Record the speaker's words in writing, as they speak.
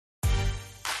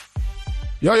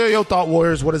Yo, Thought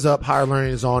Warriors, what is up? Higher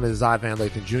Learning is on. It is I, Van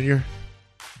Lathan Jr.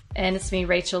 And it's me,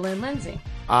 Rachel Lynn Lindsay.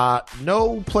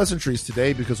 No pleasantries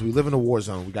today because we live in a war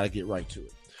zone. We got to get right to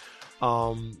it.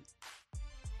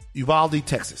 Uvalde,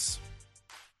 Texas.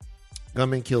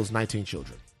 Gunman kills 19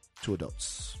 children, 2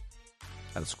 adults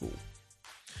at a school.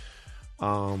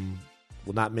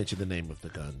 Will not mention the name of the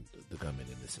gunman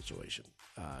in this situation.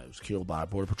 It was killed by a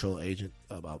Border Patrol agent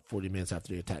about 40 minutes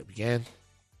after the attack began.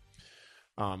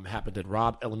 Happened at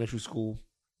Robb Elementary School.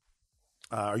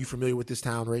 Are you familiar with this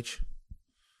town, Rach?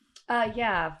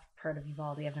 Yeah, I've heard of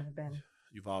Uvalde. I've never been.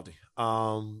 Uvalde.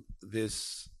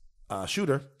 This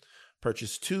shooter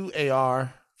purchased 2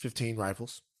 AR-15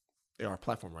 rifles, AR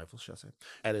platform rifles, should I say,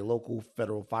 at a local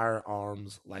federal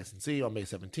firearms licensee on May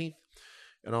 17th.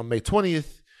 And on May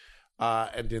 20th,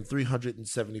 and then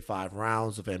 375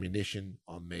 rounds of ammunition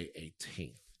on May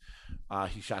 18th.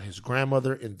 He shot his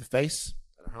grandmother in the face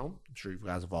at her home. I'm sure you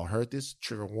guys have all heard this.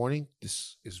 Trigger warning.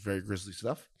 This is very grisly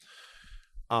stuff.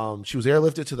 She was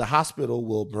airlifted to the hospital.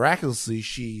 Well, miraculously,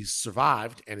 she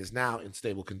survived and is now in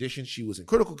stable condition. She was in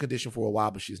critical condition for a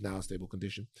while, but she's now in stable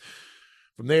condition.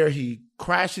 From there, he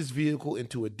crashed his vehicle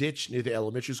into a ditch near the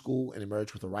elementary school and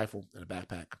emerged with a rifle and a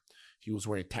backpack. He was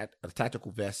wearing a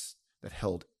tactical vest that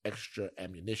held extra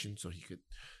ammunition so he could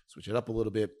switch it up a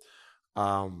little bit.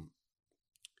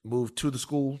 Moved to the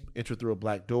school, entered through a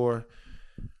black door,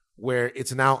 where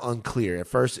it's now unclear. At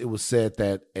first, it was said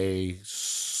that a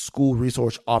school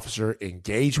resource officer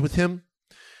engaged with him.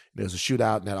 There was a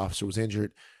shootout and that officer was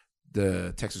injured.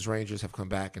 The Texas Rangers have come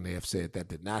back and they have said that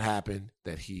did not happen,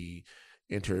 that he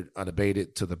entered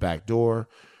unabated to the back door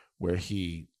where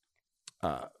he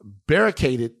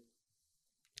barricaded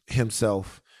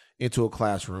himself into a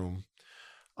classroom,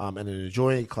 an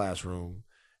adjoining classroom,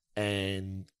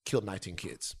 and killed 19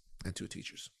 kids and 2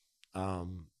 teachers.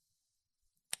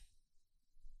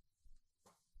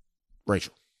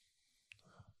 Rachel.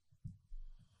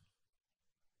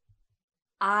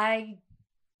 I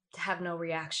have no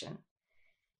reaction.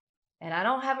 And I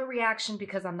don't have a reaction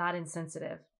because I'm not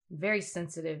insensitive. I'm very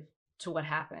sensitive to what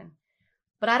happened.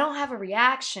 But I don't have a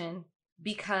reaction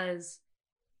because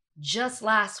just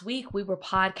last week we were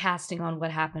podcasting on what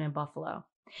happened in Buffalo.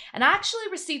 And I actually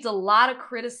received a lot of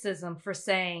criticism for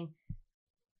saying,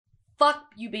 fuck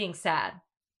you being sad,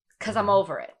 because I'm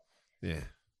over it. Yeah.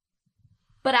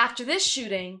 But after this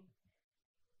shooting,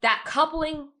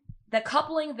 coupling the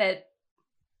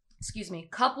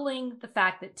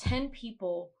fact that 10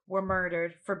 people were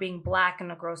murdered for being black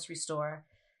in a grocery store,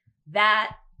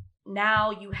 that now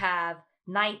you have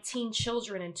 19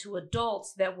 children and 2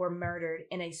 adults that were murdered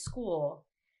in a school.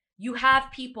 You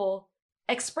have people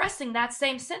expressing that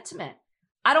same sentiment.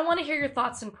 I don't want to hear your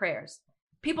thoughts and prayers.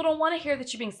 People don't want to hear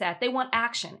that you're being sad. They want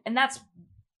action. And that's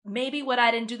maybe what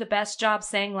I didn't do the best job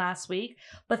saying last week,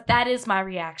 but that is my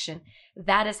reaction.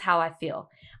 That is how I feel.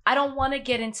 I don't want to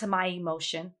get into my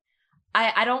emotion.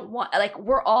 I don't want,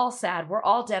 we're all sad. We're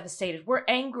all devastated. We're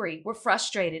angry. We're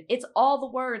frustrated. It's all the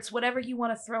words, whatever you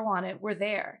want to throw on it, we're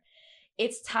there.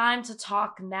 It's time to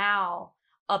talk now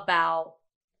about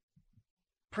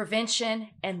prevention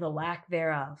and the lack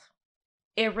thereof.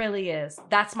 It really is.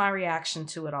 That's my reaction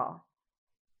to it all.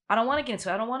 I don't want to get into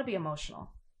it. I don't want to be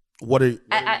emotional.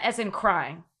 As in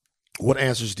crying. What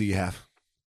answers do you have?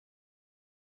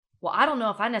 Well, I don't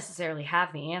know if I necessarily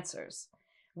have the answers,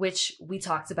 which we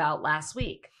talked about last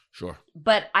week. Sure.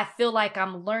 But I feel like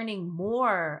I'm learning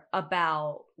more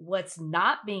about what's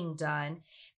not being done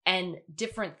and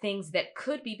different things that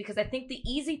could be, because I think the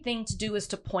easy thing to do is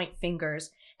to point fingers,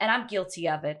 and I'm guilty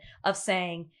of it, of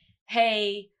saying,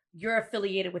 hey, you're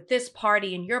affiliated with this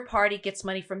party and your party gets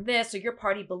money from this, or your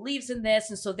party believes in this,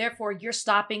 and so therefore you're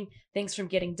stopping things from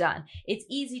getting done. It's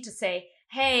easy to say,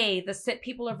 hey, the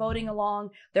people are voting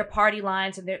along their party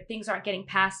lines and things aren't getting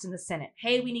passed in the Senate.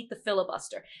 Hey, we need the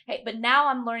filibuster. Hey, but now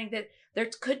I'm learning that there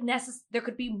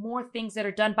could be more things that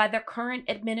are done by the current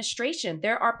administration.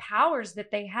 There are powers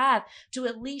that they have to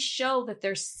at least show that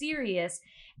they're serious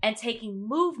and taking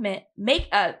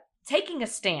a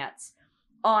stance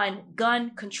on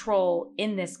gun control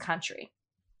in this country.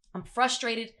 I'm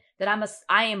frustrated that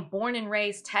I am born and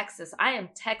raised Texas. I am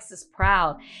Texas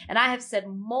proud. And I have said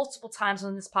multiple times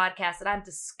on this podcast that I'm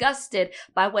disgusted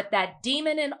by what that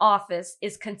demon in office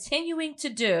is continuing to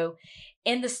do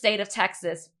in the state of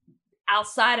Texas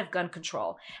outside of gun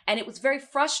control. And it was very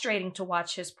frustrating to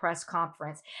watch his press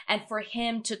conference and for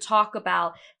him to talk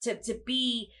about, to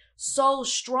be so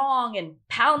strong and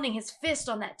pounding his fist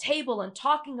on that table and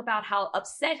talking about how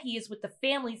upset he is with the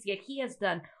families, yet he has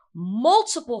done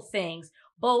multiple things,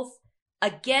 both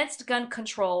against gun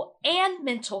control and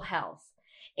mental health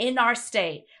in our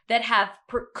state that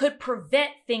could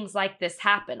prevent things like this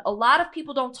happen. A lot of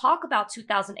people don't talk about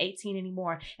 2018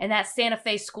 anymore and that Santa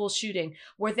Fe school shooting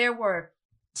where there were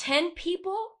 10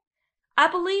 people, I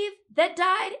believe, that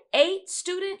died, 8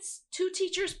 students, 2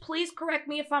 teachers. Please correct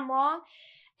me if I'm wrong.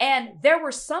 And there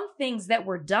were some things that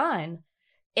were done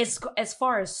as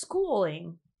far as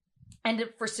schooling and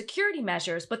for security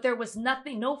measures, but there was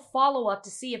no follow-up to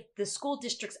see if the school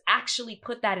districts actually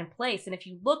put that in place. And if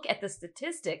you look at the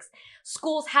statistics,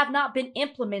 schools have not been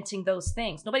implementing those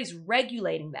things. Nobody's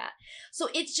regulating that. So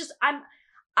it's just,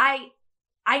 I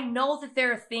know that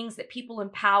there are things that people in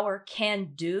power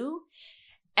can do.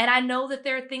 And I know that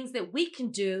there are things that we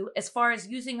can do as far as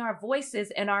using our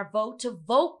voices and our vote to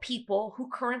vote people who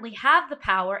currently have the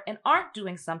power and aren't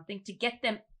doing something to get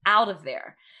them out of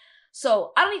there.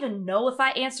 So I don't even know if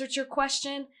I answered your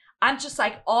question. I'm just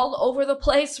like all over the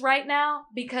place right now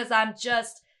because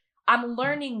I'm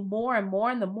learning more and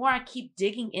more. And the more I keep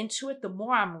digging into it, the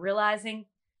more I'm realizing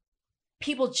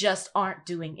people just aren't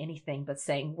doing anything but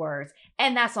saying words.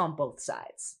 And that's on both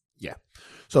sides. Yeah.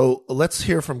 So let's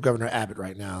hear from Governor Abbott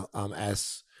right now.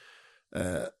 As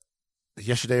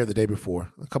yesterday or the day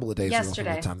before, a couple of days ago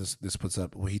from the time this puts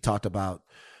up, where he talked about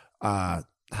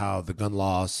how the gun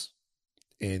laws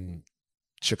in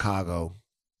Chicago,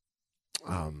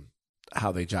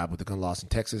 how they jibe with the gun laws in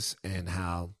Texas, and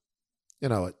how,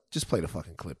 just play the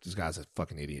fucking clip. This guy's a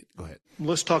fucking idiot. Go ahead.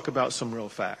 Let's talk about some real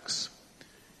facts.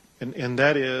 And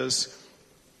that is,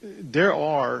 there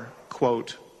are,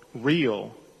 quote,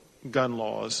 real gun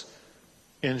laws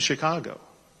in Chicago.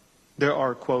 There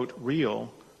are, quote,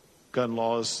 real gun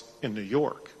laws in New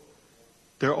York.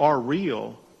 There are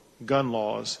real gun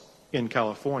laws in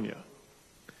California.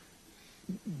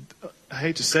 I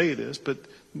hate to say this, but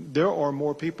there are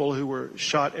more people who were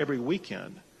shot every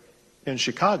weekend in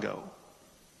Chicago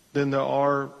than there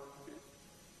are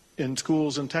in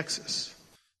schools in Texas.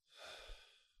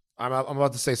 I'm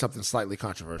about to say something slightly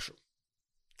controversial.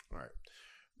 All right.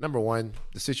 Number one,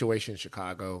 the situation in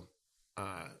Chicago,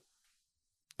 and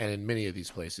in many of these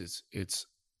places, it's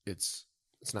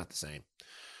not the same.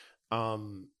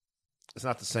 It's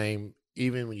not the same.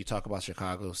 Even when you talk about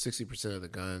Chicago, 60% of the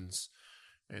guns,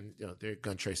 and there are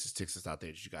gun tracing statistics out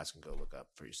there that you guys can go look up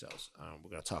for yourselves. We're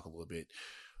going to talk a little bit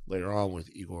later on with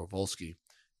Igor Volsky,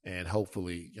 and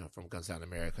hopefully, from Guns Down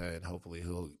America, and hopefully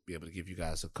he'll be able to give you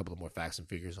guys a couple of more facts and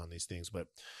figures on these things. But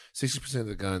 60% of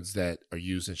the guns that are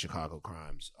used in Chicago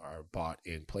crimes are bought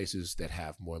in places that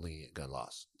have more lenient gun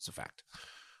laws. It's a fact.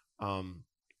 And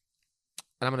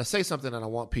I'm going to say something, and I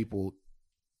want people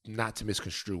not to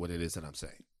misconstrue what it is that I'm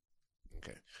saying.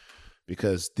 Okay.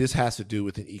 Because this has to do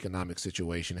with an economic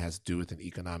situation, has to do with an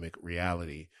economic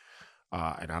reality.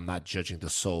 And I'm not judging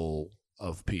the soul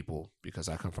of people because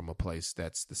I come from a place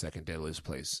that's the second deadliest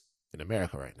place in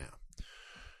America right now.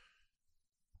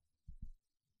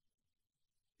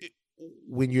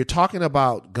 When you're talking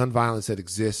about gun violence that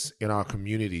exists in our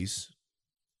communities,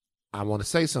 I want to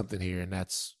say something here, and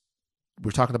that's, we're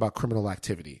talking about criminal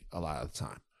activity a lot of the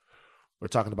time. We're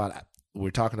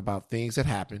talking about things that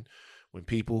happen when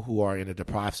people who are in a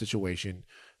deprived situation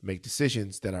make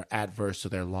decisions that are adverse to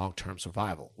their long-term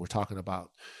survival. We're talking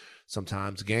about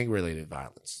sometimes gang-related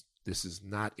violence. This is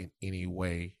not in any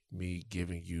way me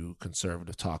giving you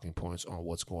conservative talking points on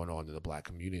what's going on in the Black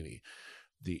community.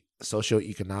 The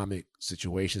socioeconomic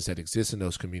situations that exist in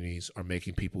those communities are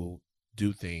making people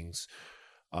do things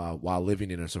while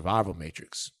living in a survival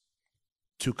matrix.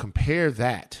 To compare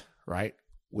that, right,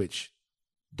 which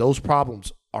those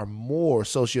problems are more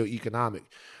socioeconomic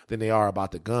than they are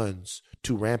about the guns,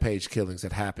 to rampage killings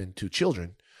that happen to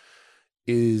children,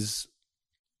 is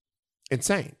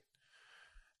insane.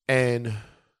 And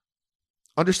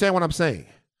understand what I'm saying.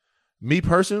 Me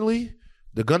personally,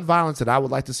 the gun violence that I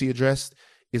would like to see addressed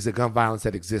is the gun violence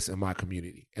that exists in my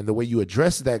community. And the way you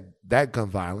address that gun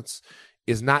violence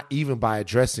is not even by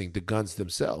addressing the guns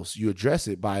themselves. You address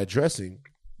it by addressing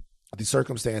the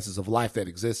circumstances of life that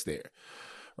exist there,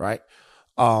 right?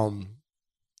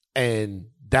 And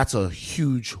that's a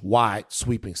huge, wide,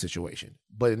 sweeping situation.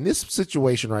 But in this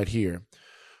situation right here,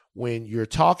 when you're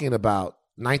talking about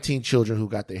 19 children who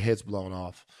got their heads blown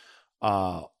off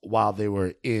while they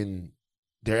were in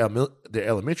their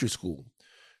elementary school,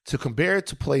 to compare it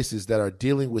to places that are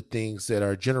dealing with things that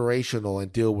are generational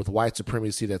and deal with white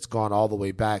supremacy that's gone all the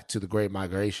way back to the Great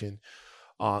Migration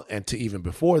and to even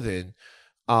before then,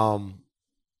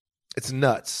 it's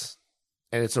nuts.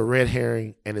 And it's a red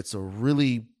herring, and it's a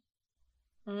really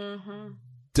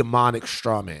demonic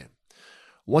straw man.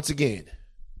 Once again,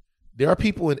 there are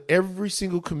people in every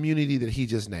single community that he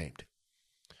just named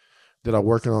that are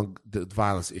working on the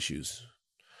violence issues.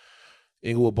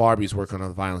 Inglewood Barbie's working on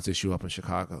the violence issue up in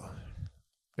Chicago.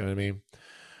 You know what I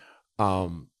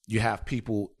mean? You have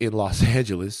people in Los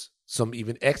Angeles, some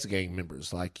even ex-gang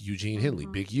members like Eugene Henley,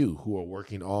 Big U, who are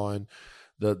working on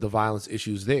the violence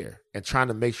issues there and trying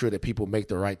to make sure that people make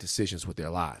the right decisions with their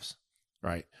lives,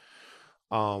 right?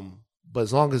 But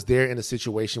as long as they're in a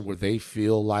situation where they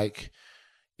feel like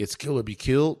it's kill or be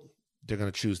killed, they're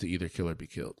going to choose to either kill or be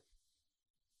killed.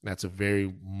 That's a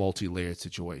very multi-layered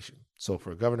situation. So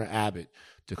for Governor Abbott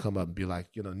to come up and be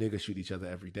like, niggas shoot each other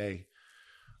every day.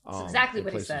 That's exactly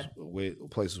what he said.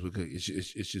 Places we could.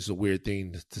 It's just a weird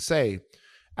thing to say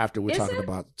after we're talking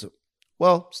about. To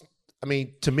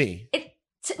me,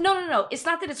 no. It's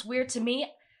not that it's weird to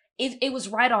me. It was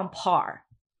right on par.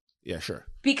 Yeah, sure.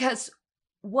 Because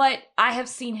what I have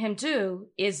seen him do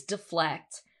is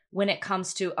deflect when it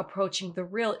comes to approaching the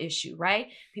real issue, right?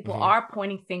 People are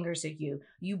pointing fingers at you.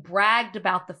 You bragged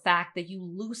about the fact that you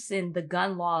loosened the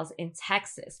gun laws in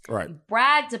Texas. Right. You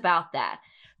bragged about that.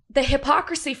 The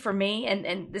hypocrisy for me,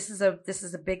 and this is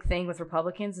a big thing with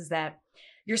Republicans, is that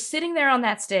you're sitting there on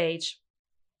that stage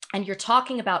and you're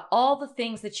talking about all the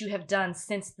things that you have done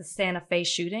since the Santa Fe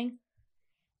shooting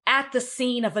at the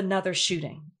scene of another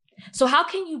shooting. So how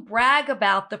can you brag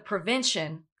about the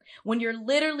prevention when you're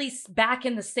literally back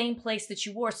in the same place that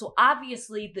you were? So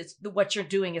obviously what you're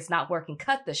doing is not working.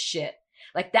 Cut the shit.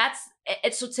 Like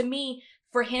so to me,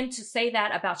 for him to say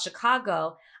that about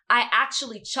Chicago, I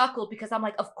actually chuckled because I'm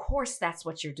like, of course that's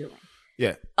what you're doing.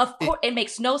 Yeah. Of course, it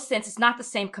makes no sense. It's not the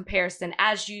same comparison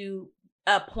as you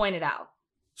pointed out.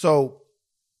 So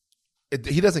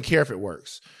he doesn't care if it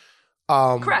works.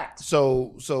 Correct.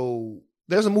 So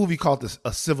there's a movie called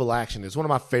A Civil Action. It's one of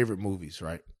my favorite movies,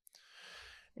 right?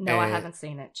 No, I haven't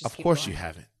seen it. Of course you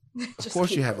haven't. Of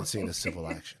course you haven't seen A Civil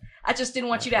Action. I just didn't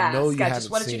want you to ask. I just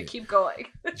wanted you to keep going.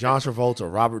 John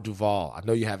Travolta, Robert Duvall. I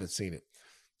know you haven't seen it.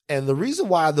 And the reason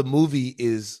why the movie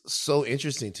is so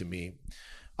interesting to me,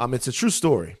 it's a true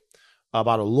story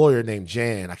about a lawyer named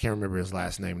Jan. I can't remember his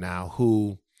last name now,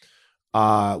 who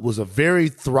was a very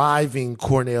thriving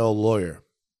Cornell lawyer.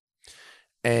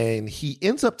 And he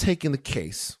ends up taking the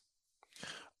case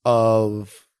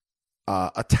of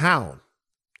a town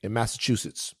in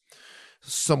Massachusetts,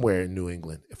 somewhere in New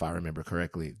England, if I remember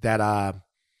correctly, that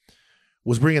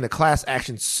was bringing a class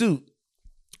action suit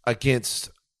against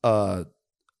a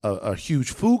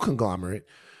huge food conglomerate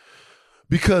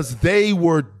because they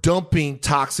were dumping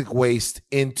toxic waste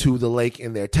into the lake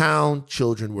in their town.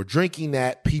 Children were drinking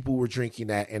that, people were drinking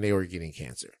that, and they were getting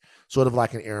cancer. Sort of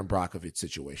like an Aaron Brockovich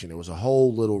situation. There was a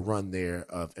whole little run there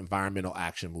of environmental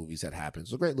action movies that happened.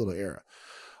 It's a great little era.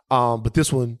 But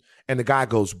this one, and the guy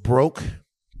goes broke.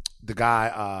 The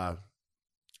guy,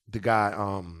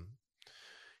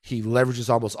 he leverages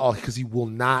almost all because he will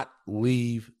not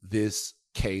leave this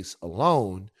case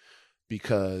alone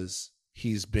because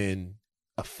he's been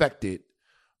affected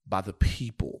by the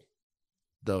people,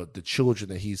 the children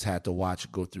that he's had to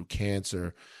watch go through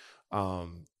cancer,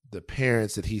 the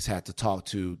parents that he's had to talk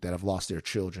to that have lost their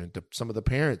children, some of the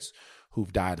parents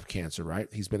who've died of cancer, right?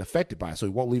 He's been affected by it, so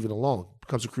he won't leave it alone.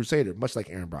 Becomes a crusader, much like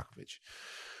Aaron Brockovich.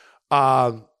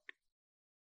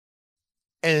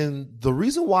 And the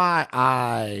reason why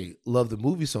I love the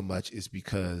movie so much is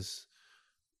because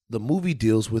the movie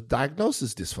deals with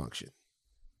diagnosis dysfunction.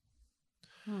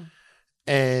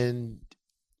 And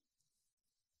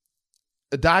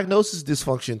a diagnosis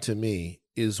dysfunction to me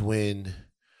is when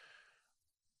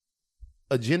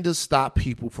agendas stop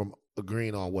people from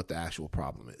agreeing on what the actual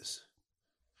problem is.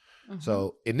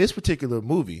 So in this particular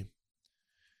movie,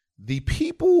 the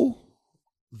people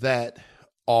that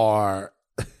are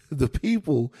the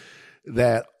people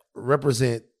that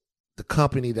represent the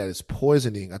company that is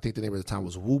poisoning, I think the name of the time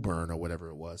was Woburn or whatever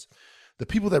it was, the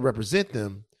people that represent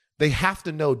them, they have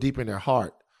to know deep in their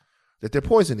heart that they're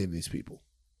poisoning these people.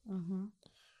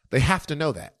 They have to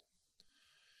know that.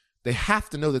 They have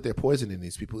to know that they're poisoning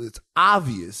these people. It's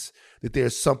obvious that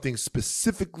there's something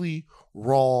specifically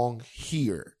wrong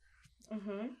here.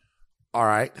 All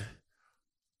right.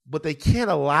 But they can't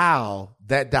allow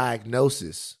that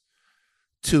diagnosis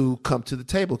to come to the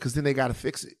table because then they got to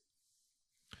fix it.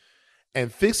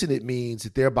 And fixing it means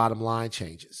that their bottom line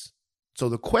changes. So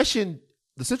the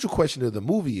central question of the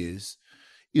movie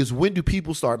is when do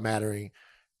people start mattering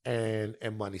and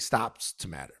money stops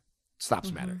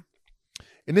mattering?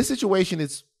 In this situation,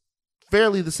 it's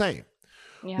fairly the same.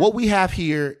 Yeah. What we have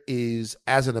here is,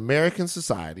 as an American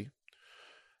society,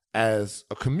 as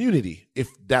a community, if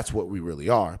that's what we really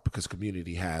are, because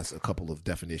community has a couple of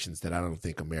definitions that I don't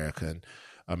think America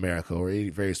or any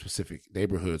very specific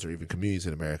neighborhoods or even communities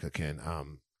in America can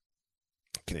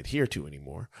adhere to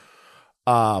anymore.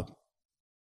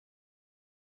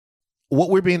 what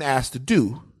we're being asked to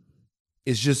do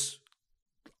is just,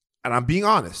 and I'm being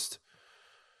honest,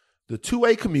 the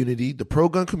 2A community, the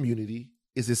pro-gun community,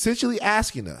 is essentially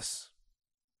asking us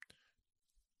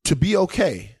to be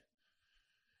okay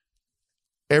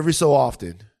every so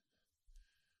often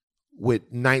with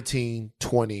 19,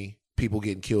 20 people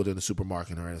getting killed in a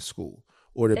supermarket or in a school,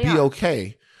 or to be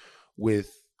okay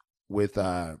with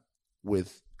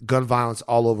gun violence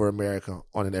all over America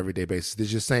on an everyday basis. They're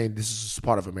just saying this is just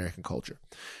part of American culture.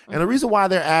 And the reason why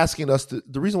they're asking us to,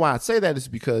 the reason why I say that is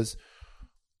because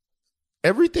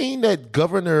everything as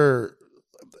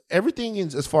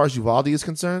far as Uvalde is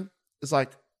concerned, it's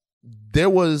like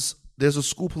there's a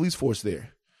school police force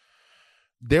there.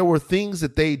 There were things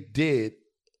that they did,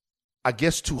 I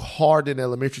guess, too hard in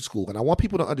elementary school. And I want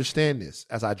people to understand this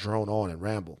as I drone on and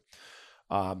ramble.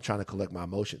 I'm trying to collect my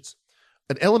emotions.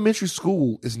 An elementary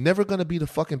school is never going to be the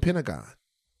fucking Pentagon.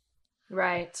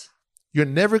 Right. You're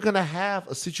never going to have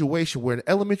a situation where an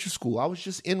elementary school, I was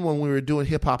just in one when we were doing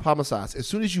hip hop homicides. As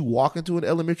soon as you walk into an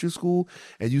elementary school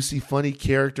and you see funny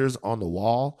characters on the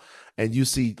wall and you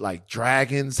see like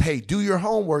dragons, hey, do your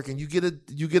homework, and you get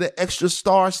an extra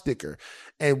star sticker.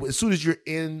 And as soon as you're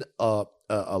in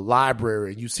a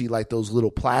library and you see like those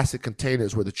little plastic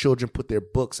containers where the children put their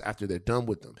books after they're done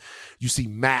with them, you see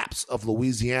maps of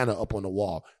Louisiana up on the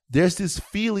wall. There's this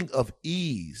feeling of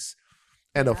ease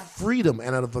and of freedom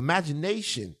and of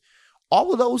imagination.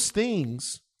 All of those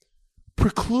things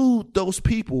preclude those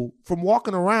people from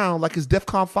walking around like it's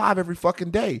DEFCON 5 every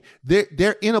fucking day.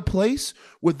 They're in a place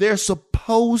where they're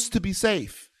supposed to be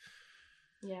safe.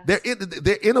 Yeah.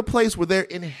 They're in a place where they're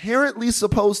inherently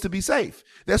supposed to be safe.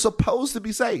 They're supposed to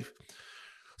be safe.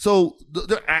 So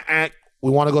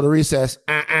we want to go to recess.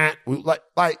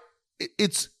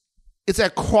 It's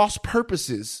at cross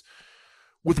purposes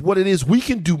with what it is. We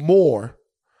can do more,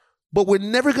 but we're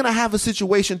never going to have a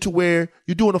situation to where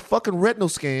you're doing a fucking retinal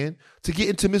scan to get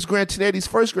into Miss Grantinetti's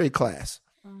first grade class.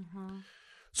 Mm-hmm.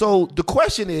 So the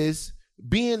question is,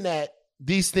 being that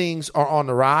these things are on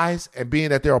the rise and being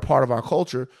that they're a part of our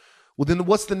culture, well, then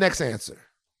what's the next answer?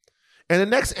 And the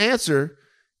next answer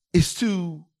is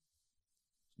to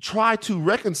try to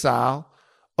reconcile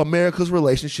America's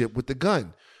relationship with the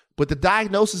gun. But the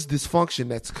diagnosis dysfunction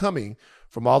that's coming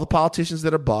from all the politicians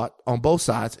that are bought on both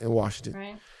sides in Washington,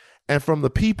 right, and from the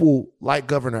people like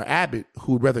Governor Abbott,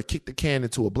 who would rather kick the can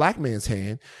into a black man's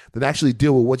hand than actually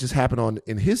deal with what just happened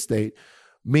in his state,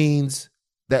 means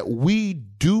that we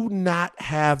do not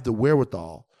have the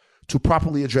wherewithal to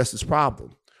properly address this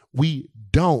problem. We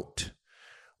don't.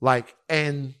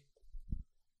 And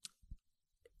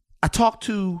I talked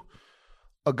to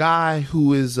a guy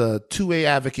who is a 2A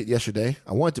advocate yesterday.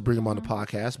 I wanted to bring him on the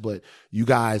podcast, but you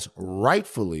guys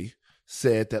rightfully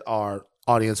said that our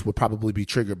audience would probably be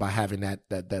triggered by having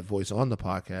that voice on the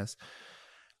podcast.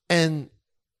 And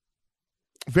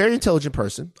very intelligent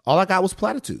person. All I got was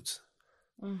platitudes.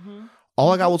 Mm-hmm.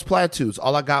 All I got was platitudes.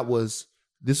 All I got was,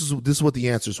 this is what the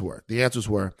answers were. The answers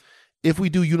were, if we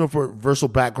do universal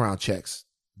background checks,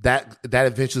 that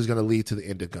eventually is going to lead to the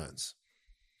end of guns.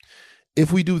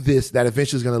 If we do this, that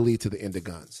eventually is going to lead to the end of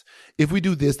guns. If we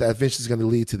do this, that eventually is going to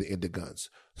lead to the end of guns.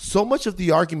 So much of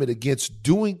the argument against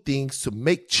doing things to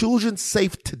make children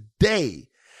safe today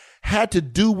had to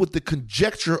do with the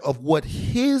conjecture of what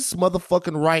his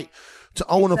motherfucking right to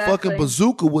own a fucking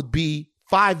bazooka would be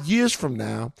 5 years from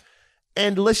now.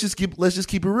 And let's just keep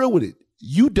it real with it.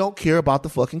 You don't care about the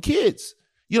fucking kids.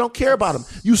 You don't care about them.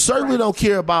 You certainly don't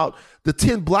care about the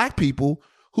 10 black people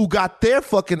who got their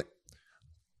fucking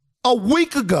a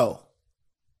week ago.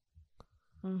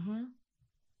 Mm-hmm.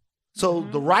 So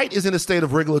the right is in a state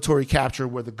of regulatory capture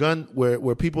where the gun,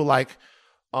 where people like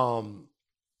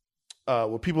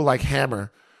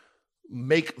Hammer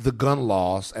make the gun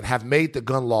laws and have made the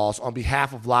gun laws on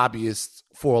behalf of lobbyists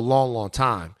for a long, long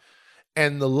time.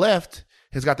 And the left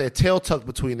has got their tail tucked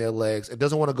between their legs and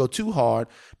doesn't want to go too hard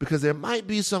because there might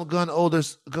be some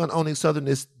gun-owning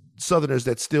Southerners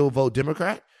that still vote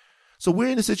Democrat. So we're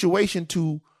in a situation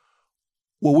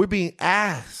where we're being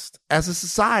asked as a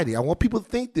society, I want people to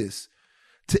think this,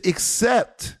 to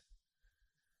accept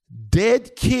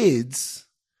dead kids,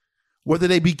 whether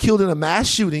they be killed in a mass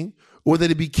shooting or whether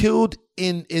they be killed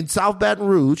in South Baton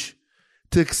Rouge,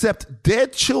 to accept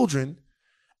dead children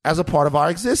as a part of our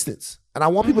existence. And I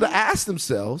want people to ask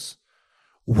themselves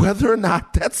whether or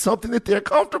not that's something that they're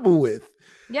comfortable with.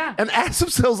 Yeah. And ask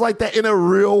themselves like that in a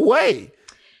real way.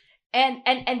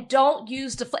 And don't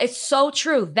use it's so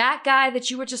true. That guy that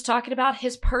you were just talking about,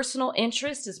 his personal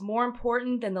interest is more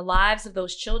important than the lives of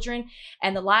those children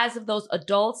and the lives of those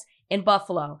adults in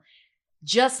Buffalo.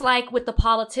 Just like with the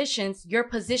politicians, your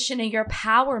position and your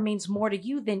power means more to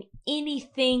you than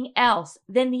anything else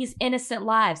than these innocent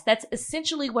lives. That's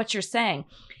essentially what you're saying.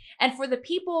 And for the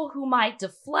people who might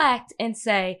deflect and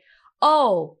say,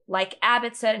 oh, like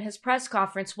Abbott said in his press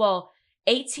conference, well,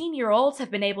 18-year-olds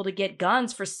have been able to get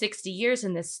guns for 60 years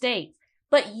in this state.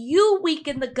 But you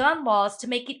weaken the gun laws to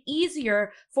make it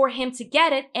easier for him to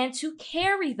get it and to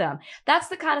carry them. That's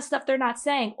the kind of stuff they're not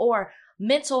saying. Or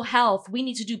mental health, we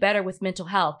need to do better with mental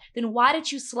health. Then why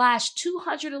did you slash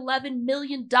 $211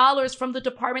 million from the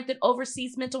department that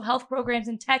oversees mental health programs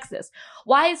in Texas?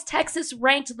 Why is Texas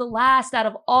ranked the last out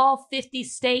of all 50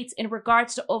 states in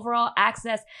regards to overall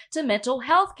access to mental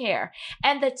health care?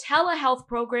 And the telehealth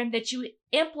program that you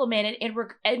implemented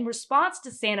in response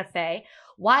to Santa Fe,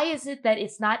 why is it that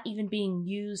it's not even being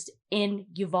used in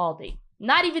Uvalde?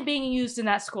 Not even being used in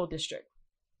that school district.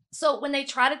 So when they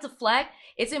try to deflect,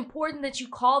 it's important that you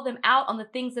call them out on the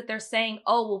things that they're saying,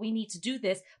 oh, well, we need to do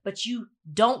this, but you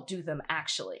don't do them,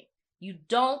 actually. You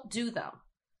don't do them.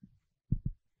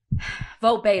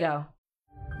 Vote Beto.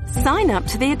 Sign up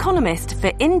to The Economist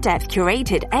for in-depth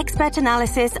curated expert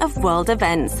analysis of world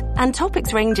events and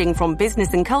topics ranging from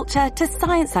business and culture to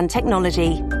science and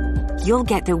technology. You'll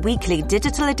get the weekly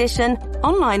digital edition,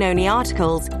 online-only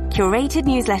articles, curated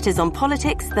newsletters on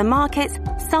politics, the markets,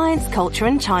 science, culture,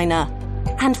 and China,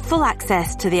 and full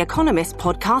access to The Economist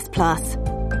Podcast Plus.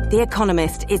 The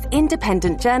Economist is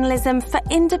independent journalism for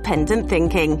independent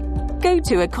thinking. Go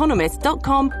to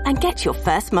economist.com and get your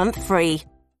first month free.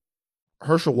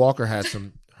 Herschel Walker had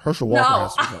some. Herschel Walker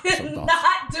has some thoughts.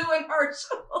 Not doing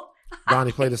Herschel.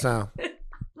 Donnie, play the sound.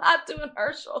 Not doing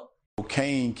Herschel.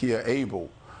 Cain killed Abel.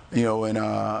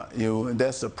 And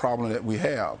that's the problem that we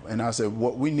have. And I said,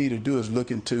 what we need to do is look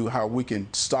into how we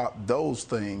can stop those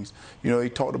things. He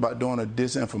talked about doing a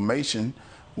disinformation.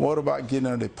 What about getting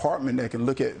a department that can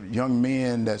look at young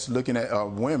men that's looking at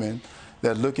women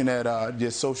that's looking at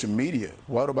just social media?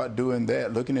 What about doing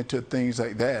that, looking into things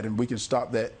like that, and we can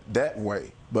stop that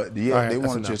way. But yeah, right, they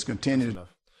want to just continue.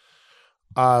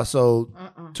 So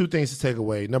two things to take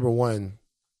away. Number one,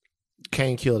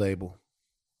 Cain killed Abel.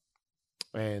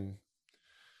 And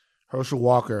Herschel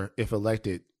Walker, if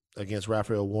elected against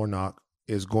Raphael Warnock,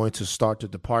 is going to start the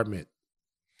department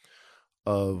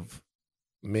of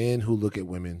men who look at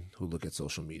women who look at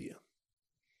social media,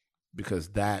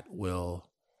 because that will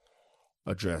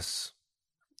address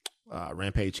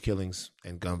rampage killings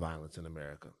and gun violence in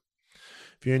America.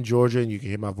 If you're in Georgia and you can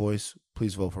hear my voice,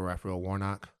 please vote for Raphael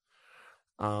Warnock.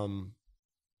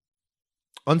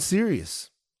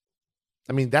 Unserious.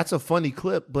 I mean, that's a funny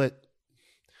clip, but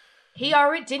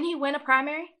didn't he win a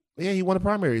primary? Yeah, he won a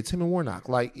primary. It's him and Warnock.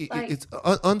 It's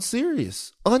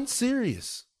unserious.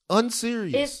 Unserious.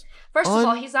 First of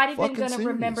all, he's not even going to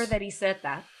remember that he said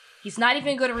that. He's not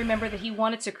even going to remember that he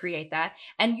wanted to create that.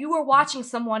 And you were watching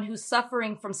someone who's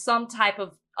suffering from some type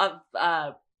of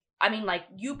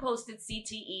you posted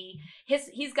CTE.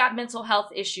 He's got mental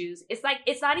health issues.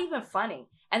 It's not even funny.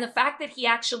 And the fact that he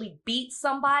actually beat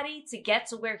somebody to get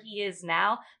to where he is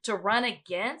now to run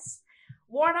against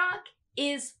Warnock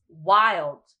is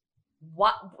wild.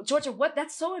 Georgia,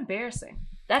 that's so embarrassing.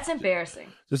 That's embarrassing.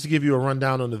 Just to give you a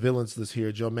rundown on the villains list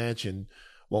here, Joe Manchin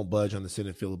won't budge on the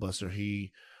Senate filibuster.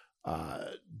 He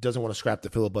doesn't want to scrap the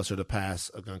filibuster to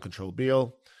pass a gun control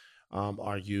bill.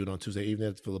 Argued on Tuesday evening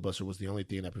that the filibuster was the only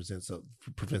thing that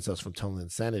prevents us from total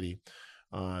insanity.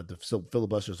 The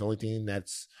filibuster is the only thing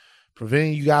that's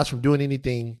preventing you guys from doing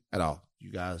anything at all.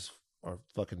 You guys are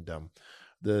fucking dumb.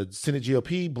 The Senate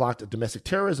GOP blocked a domestic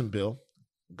terrorism bill,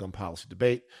 gun policy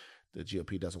debate. The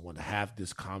GOP doesn't want to have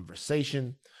this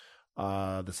conversation.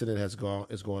 The Senate is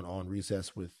going on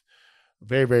recess with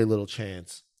very, very little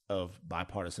chance of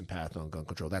bipartisan path on gun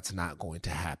control. That's not going to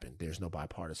happen. There's no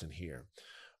bipartisan here.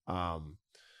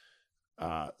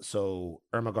 So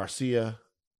Irma Garcia,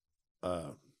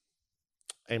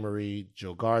 Amarie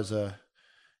Jo Garza,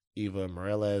 Eva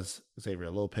Morales, Xavier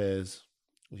Lopez,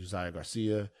 Josiah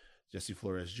Garcia, Jesse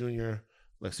Flores Jr.,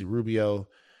 Lexi Rubio,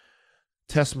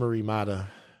 Tess Marie Mata,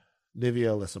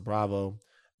 Nivea Lessa Bravo,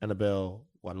 Annabelle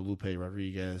Guadalupe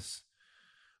Rodriguez,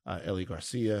 Ellie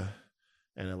Garcia,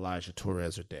 and Elijah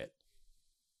Torres are dead.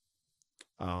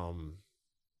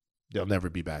 They'll never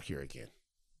be back here again.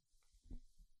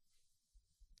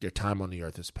 Their time on the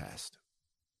earth is past.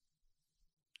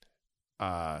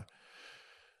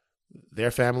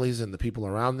 Their families and the people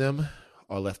around them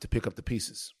are left to pick up the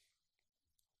pieces.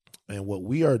 And what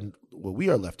we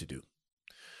are left to do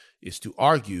is to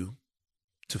argue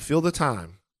to fill the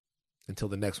time until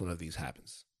the next one of these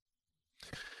happens.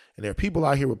 And there are people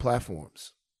out here with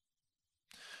platforms.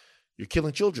 You're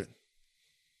killing children.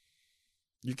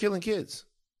 You're killing kids.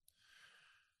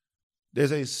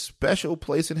 There's a special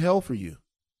place in hell for you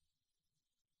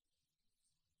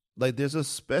Like, there's a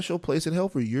special place in hell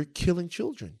for you. You're killing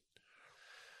children.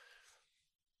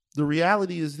 The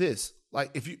reality is this.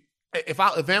 Like, if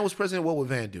Van was president, what would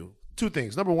Van do? Two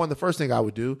things. Number one, the first thing I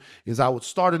would do is I would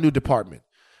start a new department.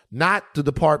 Not the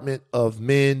department of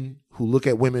men who look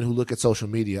at women who look at social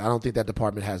media. I don't think that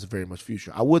department has very much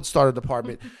future. I would start a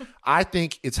department. I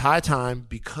think it's high time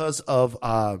because of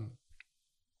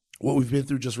what we've been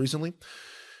through just recently,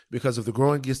 because of the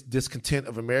growing discontent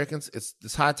of Americans.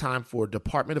 It's high time for a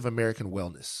Department of American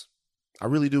Wellness. I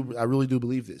really do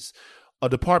believe this. A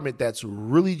department that's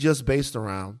really just based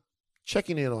around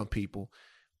checking in on people,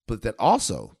 but that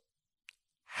also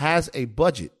has a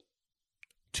budget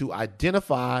to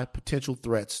identify potential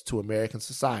threats to American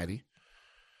society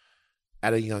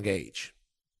at a young age.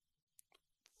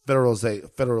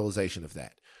 Federalization of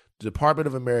that. The Department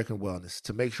of American Wellness,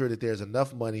 to make sure that there's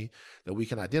enough money that we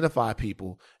can identify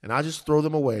people and not just throw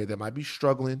them away that might be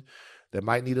struggling, that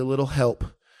might need a little help,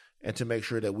 and to make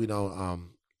sure that we don't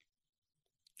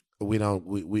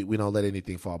let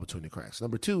anything fall between the cracks.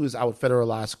 Number two is I would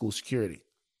federalize school security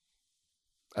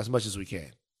as much as we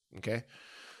can. Okay,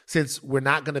 since we're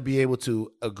not going to be able to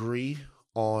agree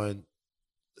on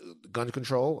gun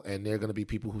control, and there are going to be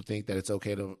people who think that it's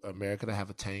okay to America to have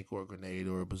a tank or a grenade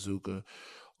or a bazooka,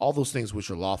 all those things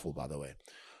which are lawful, by the way.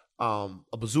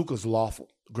 A bazooka is lawful.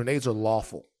 Grenades are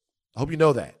lawful. I hope you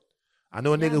know that. I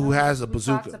know a nigga who has a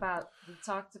bazooka. We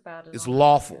talked about it. It's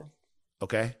lawful.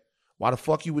 Okay. Why the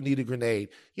fuck you would need a grenade?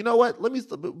 You know what? Let me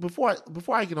before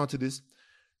I get onto this.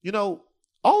 You know,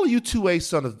 all of you 2A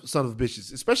son of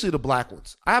bitches, especially the black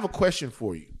ones. I have a question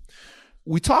for you.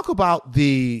 We talk about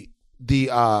the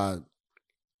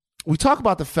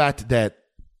fact that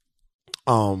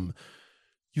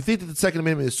you think that the Second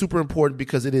Amendment is super important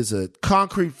because it is a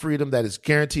concrete freedom that is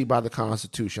guaranteed by the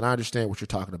Constitution. I understand what you're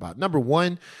talking about. Number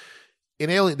one,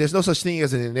 there's no such thing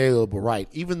as an inalienable right.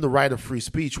 Even the right of free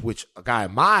speech, which a guy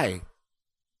in my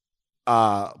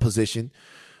position,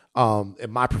 in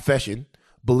my profession,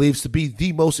 believes to be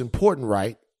the most important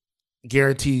right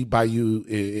guaranteed by you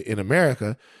in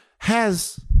America,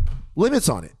 has limits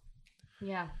on it.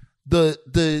 Yeah.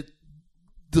 The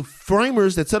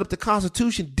framers that set up the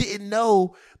Constitution didn't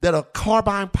know that a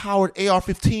carbine-powered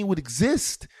AR-15 would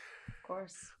exist. Of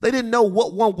course. They didn't know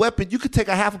what one weapon. You could take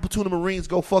a half a platoon of Marines,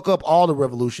 go fuck up all the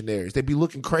revolutionaries. They'd be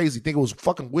looking crazy, think it was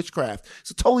fucking witchcraft.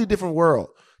 It's a totally different world.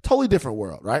 Totally different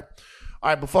world, right? All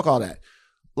right, but fuck all that.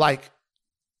 Like,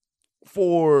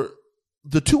 for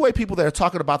the 2A people that are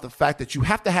talking about the fact that you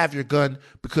have to have your gun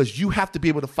because you have to be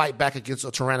able to fight back against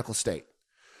a tyrannical state,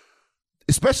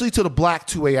 especially to the black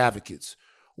 2A advocates,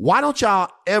 why don't y'all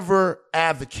ever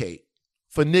advocate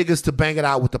for niggas to bang it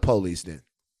out with the police then?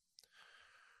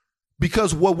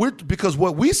 Because what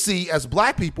we see as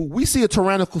black people, we see a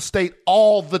tyrannical state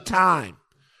all the time.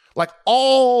 Like,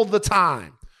 all the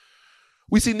time.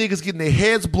 We see niggas getting their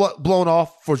heads blown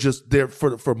off for just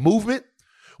for movement.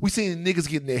 We see niggas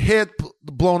getting their head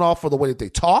blown off for the way that they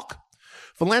talk.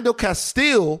 Philando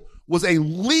Castile was a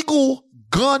legal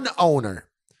gun owner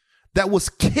that was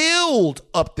killed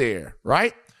up there,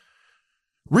 right?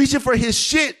 Reaching for his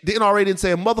shit, the NRA didn't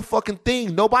say a motherfucking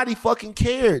thing. Nobody fucking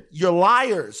cared. You're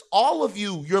liars. All of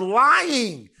you, you're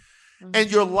lying.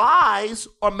 And your lies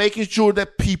are making sure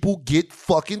that people get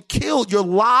fucking killed. Your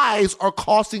lies are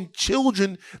costing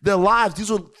children their lives.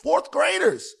 These are fourth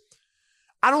graders.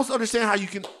 I don't understand how you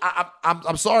can.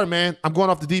 I'm sorry, man. I'm going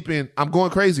off the deep end. I'm going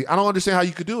crazy. I don't understand how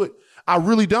you could do it. I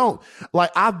really don't.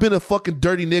 Like, I've been a fucking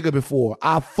dirty nigga before.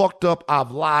 I've fucked up.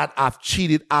 I've lied. I've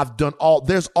cheated. I've done all.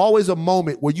 There's always a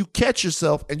moment where you catch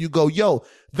yourself and you go, yo,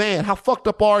 Van, how fucked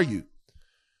up are you?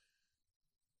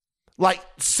 Like,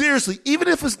 seriously, even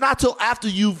if it's not till after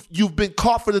you've been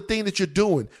caught for the thing that you're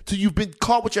doing, till you've been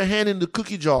caught with your hand in the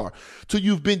cookie jar, till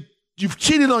you've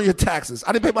cheated on your taxes.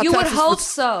 I didn't pay my taxes. You would hope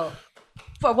so.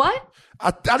 For what?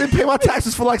 I didn't pay my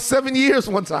taxes for like 7 years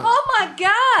one time. Oh my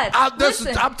God!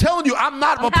 I'm telling you, I'm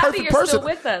not a perfect person. Still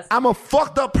with us. I'm a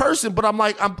fucked up person, but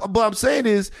what I'm saying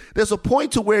is, there's a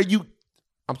point to where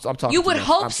I'm talking. You would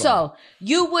hope so.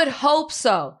 You would hope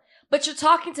so. But you're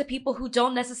talking to people who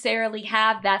don't necessarily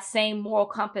have that same moral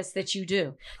compass that you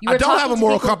do. I don't have a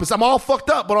moral compass. I'm all fucked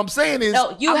up. What I'm saying is,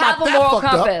 no, you have a moral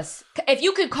compass. If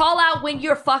you could call out when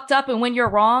you're fucked up and when you're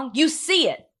wrong, you see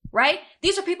it. right?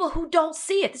 These are people who don't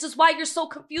see it. This is why you're so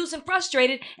confused and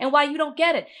frustrated and why you don't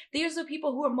get it. These are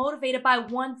people who are motivated by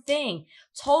one thing,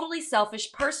 totally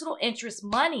selfish, personal interest,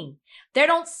 money. They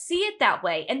don't see it that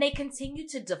way. And they continue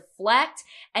to deflect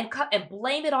and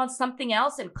blame it on something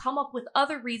else and come up with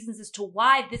other reasons as to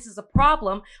why this is a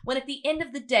problem, when at the end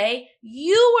of the day,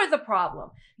 you are the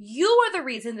problem. You are the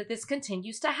reason that this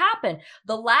continues to happen.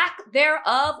 The lack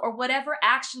thereof or whatever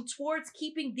action towards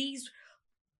keeping these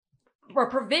or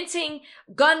preventing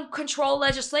gun control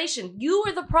legislation. You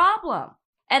are the problem.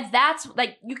 And that's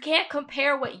like, you can't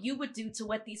compare what you would do to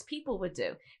what these people would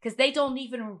do, because they don't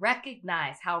even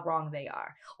recognize how wrong they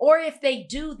are. Or if they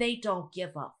do, they don't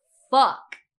give a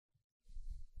fuck.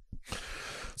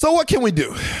 So what can we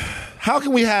do? How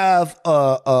can we have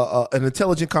an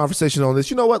intelligent conversation on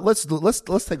this? You know what? Let's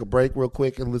take a break real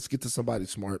quick and let's get to somebody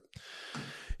smart.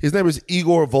 His name is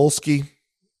Igor Volsky.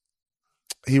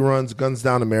 He runs Guns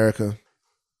Down America.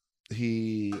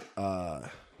 He,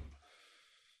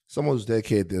 someone who's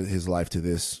dedicated his life to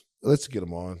this. Let's get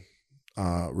him on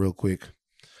real quick.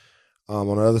 On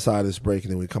the other side of this break,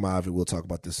 and then we come out of it, we'll talk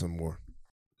about this some more.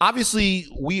 Obviously,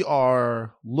 we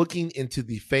are looking into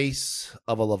the face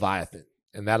of a Leviathan,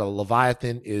 and that a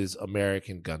Leviathan is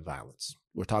American gun violence.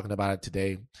 We're talking about it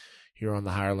today here on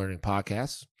the Higher Learning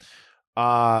Podcast.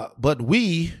 But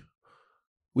we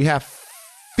have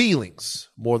feelings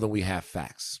more than we have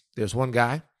facts. There's one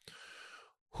guy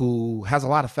who has a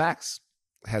lot of facts,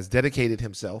 has dedicated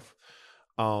himself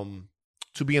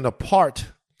to being a part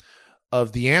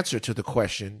of the answer to the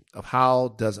question of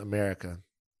how does America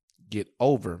get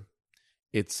over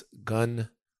its gun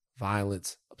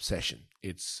violence obsession,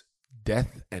 its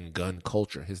death and gun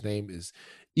culture. His name is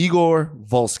Igor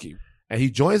Volsky, and he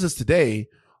joins us today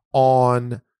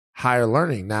on Higher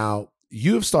Learning. Now,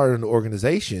 you have started an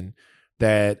organization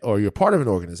or you're part of an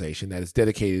organization that is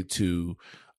dedicated to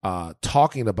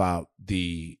talking about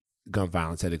the gun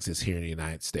violence that exists here in the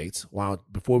United States.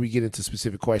 Before we get into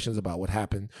specific questions about what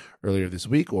happened earlier this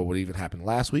week, or what even happened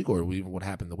last week, or even what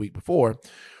happened the week before,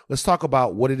 let's talk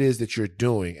about what it is that you're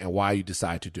doing and why you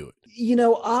decide to do it. You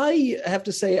know, I have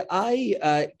to say,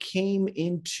 I came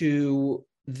into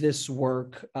this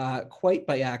work quite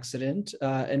by accident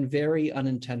and very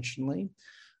unintentionally.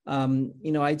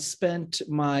 I'd spent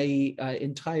my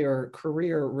entire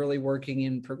career really working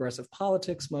in progressive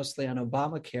politics, mostly on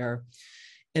Obamacare.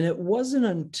 And it wasn't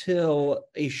until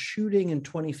a shooting in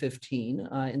 2015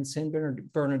 in San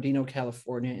Bernardino,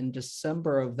 California, in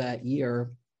December of that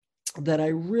year, that I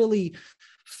really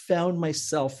found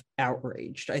myself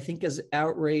outraged. I think as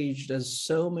outraged as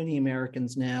so many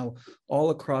Americans now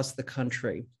all across the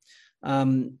country,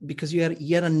 because you had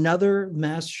yet another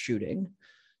mass shooting.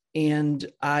 And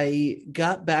I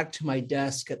got back to my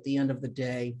desk at the end of the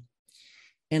day,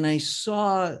 and I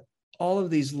saw all of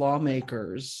these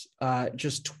lawmakers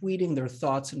just tweeting their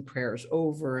thoughts and prayers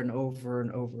over and over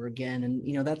and over again. And,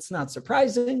 you know, that's not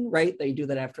surprising, right? They do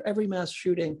that after every mass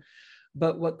shooting.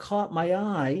 But what caught my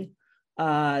eye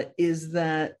is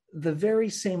that the very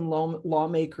same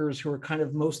lawmakers who are kind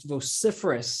of most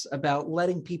vociferous about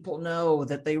letting people know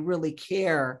that they really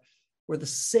care were the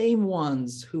same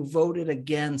ones who voted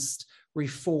against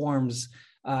reforms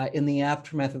in the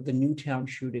aftermath of the Newtown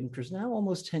shooting, which was now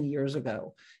almost 10 years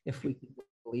ago, if we can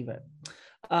believe it.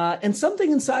 And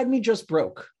something inside me just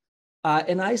broke.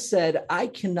 And I said, I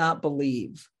cannot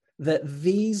believe that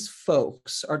these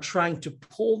folks are trying to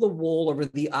pull the wool over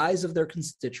the eyes of their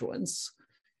constituents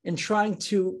and trying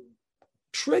to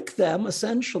trick them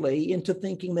essentially into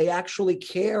thinking they actually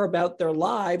care about their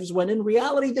lives, when in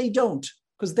reality they don't,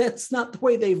 because that's not the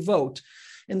way they vote.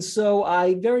 And so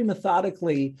I very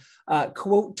methodically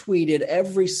quote tweeted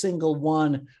every single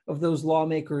one of those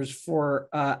lawmakers for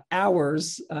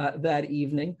hours that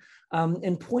evening,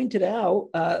 and pointed out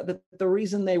that the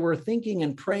reason they were thinking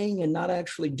and praying and not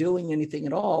actually doing anything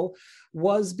at all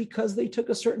was because they took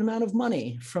a certain amount of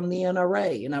money from the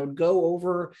NRA. And I would go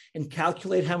over and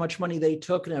calculate how much money they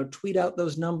took, and I would tweet out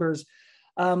those numbers.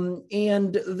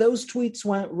 And those tweets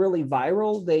went really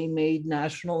viral. They made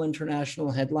national, international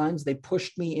headlines. They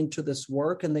pushed me into this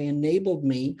work, and they enabled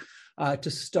me to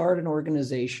start an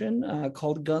organization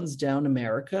called Guns Down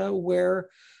America, where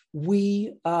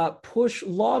we push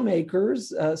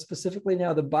lawmakers, specifically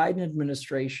now the Biden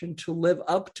administration, to live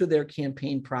up to their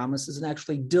campaign promises and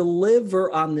actually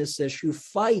deliver on this issue,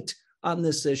 fight on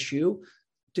this issue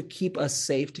to keep us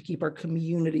safe, to keep our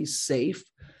communities safe.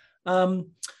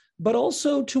 But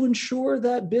also to ensure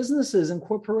that businesses and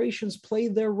corporations play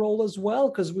their role as well,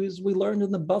 because we learned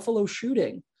in the Buffalo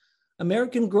shooting,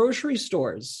 American grocery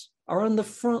stores are on the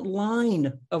front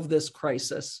line of this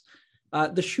crisis.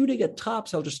 The shooting at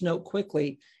Tops, I'll just note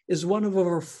quickly, is one of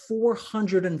over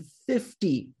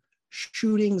 450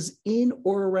 shootings in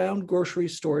or around grocery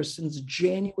stores since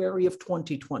January of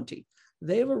 2020.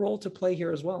 They have a role to play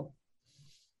here as well.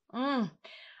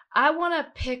 I want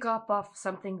to pick up off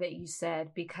something that you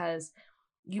said, because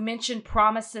you mentioned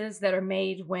promises that are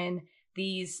made when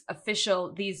these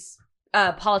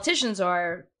politicians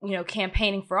are,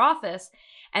 campaigning for office.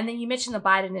 And then you mentioned the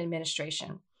Biden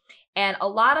administration. And a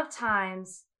lot of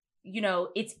times,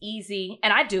 it's easy,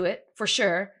 and I do it for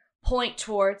sure, point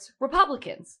towards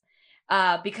Republicans.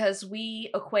 Because we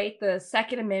equate the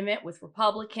Second Amendment with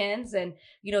Republicans and,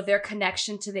 their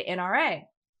connection to the NRA.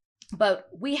 But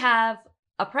we have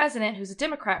a president who's a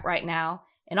Democrat right now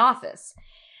in office.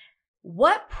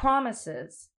 What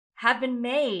promises have been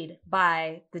made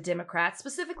by the Democrats,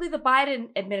 specifically the Biden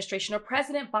administration or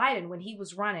President Biden when he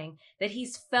was running, that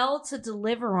he's failed to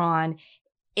deliver on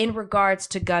in regards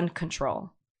to gun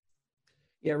control?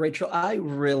 Yeah, Rachel, I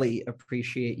really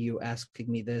appreciate you asking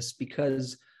me this,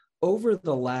 because over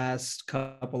the last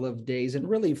couple of days, and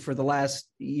really for the last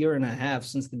year and a half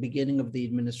since the beginning of the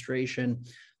administration,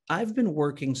 I've been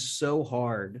working so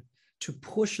hard to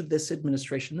push this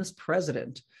administration, this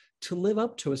president, to live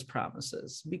up to his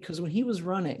promises. Because when he was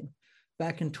running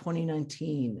back in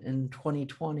 2019 and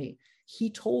 2020, he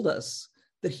told us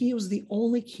that he was the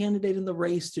only candidate in the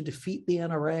race to defeat the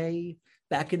NRA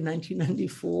back in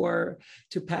 1994,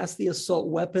 to pass the assault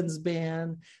weapons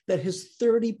ban, that his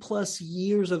 30 plus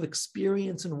years of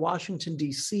experience in Washington,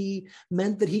 D.C.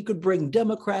 meant that he could bring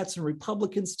Democrats and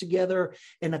Republicans together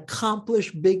and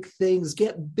accomplish big things,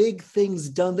 get big things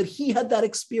done, that he had that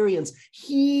experience.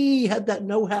 He had that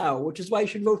know-how, which is why you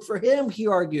should vote for him, he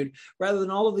argued, rather than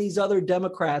all of these other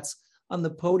Democrats on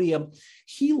the podium.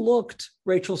 He looked,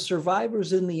 Rachel,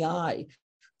 survivors in the eye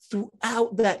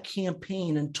throughout that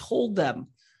campaign and told them,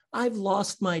 I've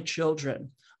lost my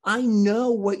children. I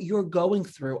know what you're going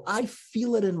through. I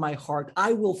feel it in my heart.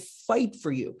 I will fight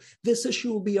for you. This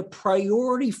issue will be a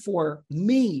priority for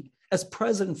me as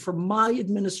president, for my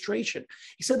administration.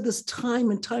 He said this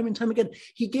time and time and time again.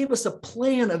 He gave us a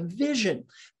plan, a vision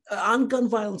on gun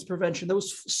violence prevention that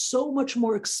was so much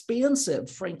more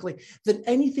expansive, frankly, than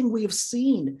anything we have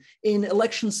seen in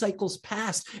election cycles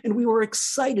past. And we were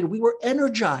excited, we were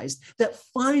energized that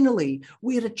finally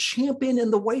we had a champion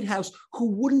in the White House who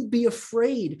wouldn't be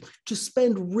afraid to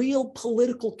spend real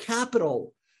political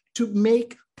capital to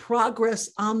make progress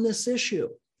on this issue.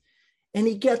 And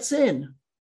he gets in.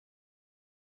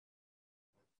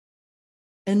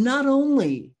 And not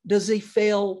only does he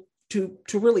fail to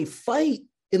really fight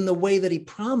in the way that he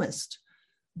promised,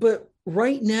 but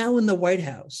right now in the White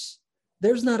House,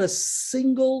 there's not a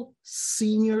single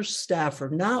senior staffer,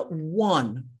 not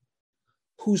one,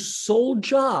 whose sole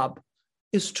job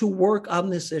is to work on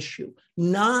this issue.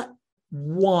 Not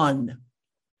one.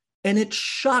 And it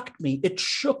shocked me, it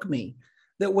shook me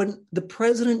that when the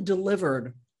president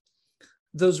delivered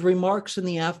those remarks in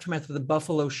the aftermath of the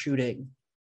Buffalo shooting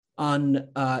on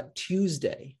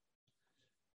Tuesday,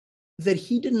 that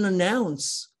he didn't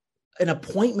announce an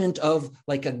appointment of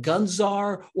like a gun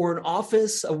czar or an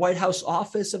office, a White House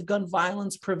office of gun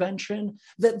violence prevention,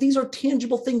 that these are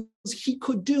tangible things he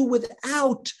could do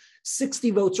without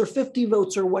 60 votes or 50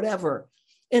 votes or whatever.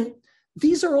 And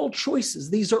these are all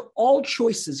choices. These are all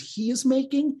choices he is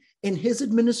making and his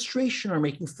administration are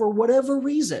making for whatever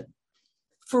reason.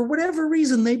 For whatever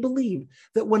reason, they believe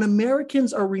that when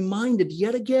Americans are reminded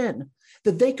yet again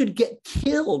that they could get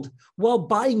killed while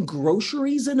buying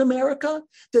groceries in America,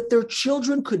 that their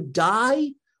children could die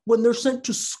when they're sent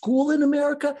to school in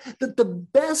America, that the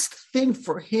best thing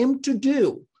for him to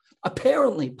do,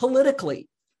 apparently, politically,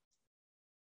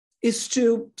 is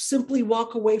to simply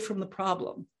walk away from the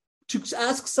problem, to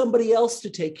ask somebody else to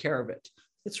take care of it.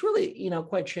 It's really,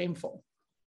 quite shameful.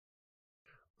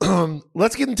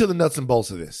 Let's get into the nuts and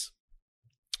bolts of this.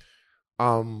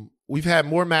 We've had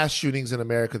more mass shootings in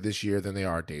America this year than there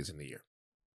are days in the year.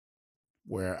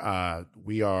 Where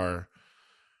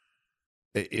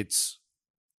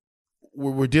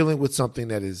we're dealing with something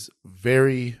that is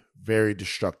very, very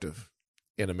destructive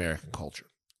in American culture.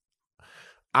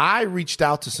 I reached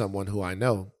out to someone who I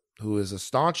know who is a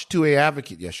staunch 2A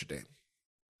advocate yesterday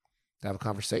to have a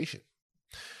conversation.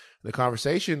 The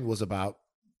conversation was about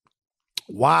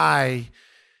why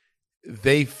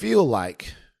they feel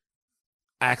like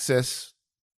access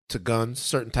to guns,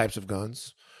 certain types of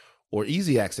guns, or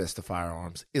easy access to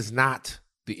firearms is not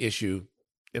the issue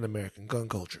in American gun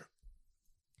culture.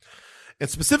 And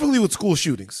specifically with school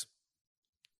shootings,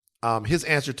 his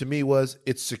answer to me was,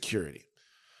 it's security.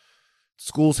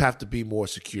 Schools have to be more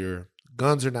secure.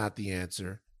 Guns are not the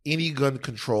answer. any gun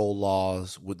control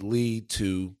laws would lead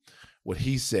to what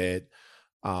he said,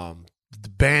 the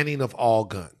banning of all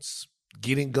guns,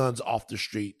 getting guns off the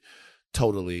street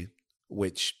totally,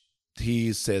 which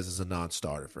he says is a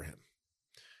non-starter for him.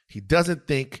 He doesn't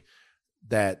think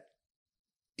that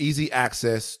easy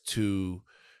access to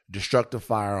destructive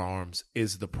firearms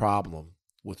is the problem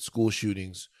with school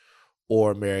shootings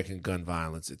or American gun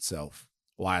violence itself.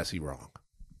 Why is he wrong?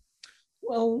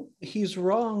 Well, he's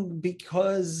wrong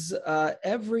because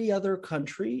every other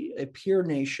country, a peer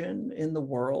nation in the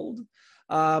world,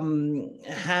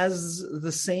 has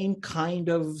the same kind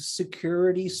of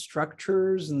security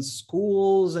structures in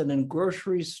schools and in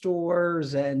grocery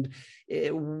stores and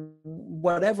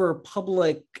whatever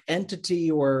public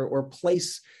entity or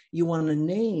place you want to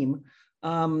name.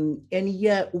 And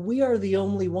yet we are the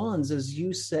only ones, as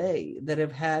you say, that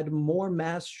have had more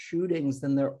mass shootings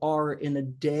than there are in a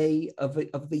day of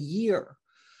the year.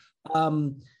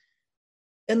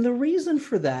 And the reason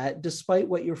for that, despite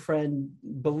what your friend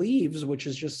believes, which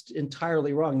is just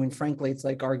entirely wrong. I mean, frankly, it's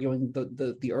like arguing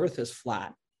the earth is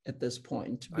flat at this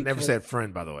point. I never said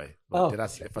friend, by the way. Oh. Did I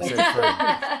say, if I said friend?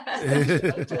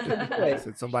 I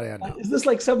said somebody I know. Is this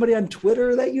like somebody on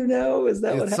Twitter that you know? Is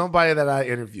that it's somebody that I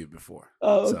interviewed before.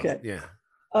 Oh, okay. So, yeah.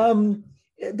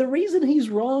 The reason he's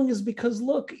wrong is because,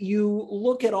 look, you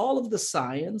look at all of the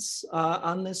science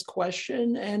on this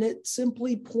question, and it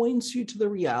simply points you to the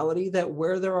reality that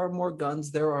where there are more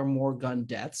guns, there are more gun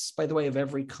deaths, by the way, of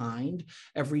every kind,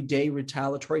 everyday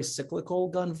retaliatory cyclical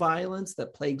gun violence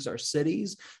that plagues our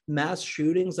cities, mass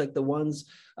shootings like the ones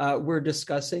we're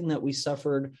discussing that we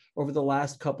suffered over the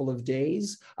last couple of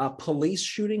days, police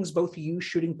shootings, both you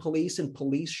shooting police and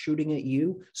police shooting at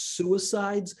you,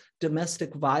 suicides,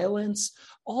 domestic violence,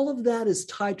 all of that is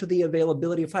tied to the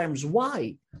availability of firearms.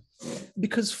 Why?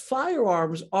 Because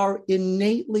firearms are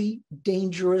innately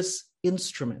dangerous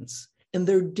instruments, and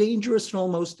they're dangerous in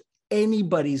almost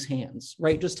anybody's hands,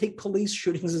 right? Just take police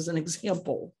shootings as an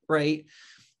example, right?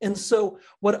 And so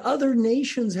what other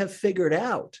nations have figured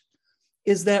out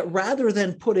is that rather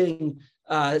than putting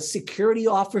security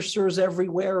officers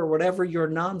everywhere or whatever your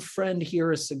non-friend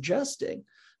here is suggesting,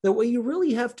 that what you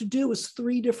really have to do is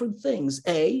three different things.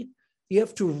 A, you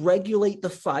have to regulate the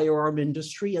firearm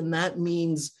industry, and that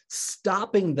means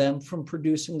stopping them from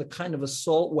producing the kind of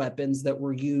assault weapons that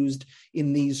were used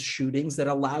in these shootings that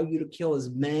allow you to kill as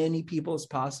many people as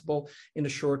possible in a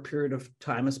short period of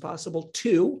time as possible.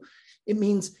 Two, it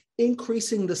means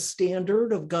increasing the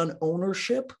standard of gun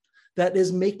ownership. That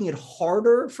is making it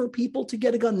harder for people to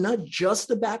get a gun, not just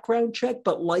a background check,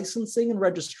 but licensing and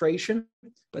registration.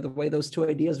 By the way, those two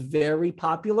ideas very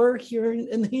popular here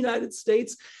in the United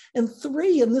States. And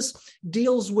three, and this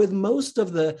deals with most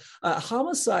of the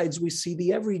homicides we see,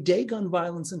 the everyday gun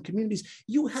violence in communities,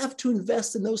 you have to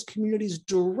invest in those communities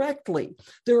directly.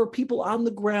 There are people on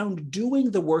the ground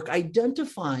doing the work,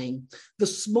 identifying the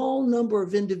small number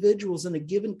of individuals in a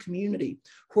given community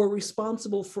who are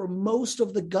responsible for most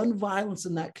of the gun violence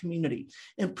in that community,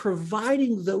 and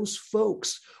providing those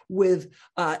folks with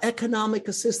economic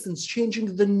assistance,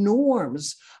 changing the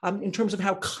norms in terms of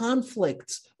how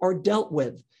conflicts are dealt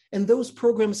with. And those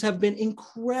programs have been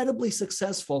incredibly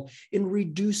successful in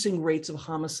reducing rates of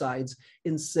homicides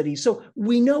in cities. So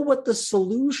we know what the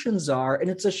solutions are, and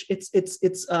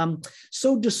it's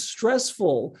so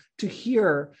distressful to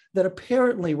hear that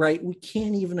apparently, right, we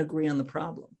can't even agree on the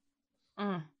problem.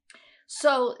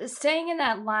 So staying in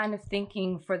that line of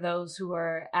thinking for those who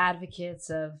are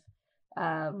advocates of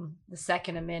the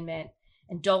Second Amendment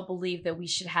and don't believe that we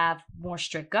should have more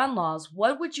strict gun laws,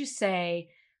 what would you say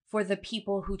for the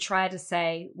people who try to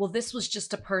say, well, this was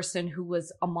just a person who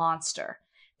was a monster.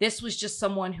 This was just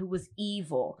someone who was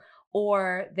evil.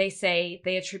 Or they say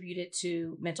they attribute it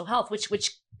to mental health, which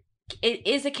it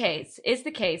is the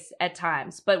case at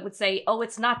times, but would say, oh,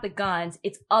 it's not the guns,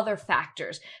 it's other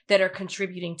factors that are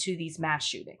contributing to these mass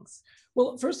shootings.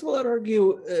 Well, first of all, I'd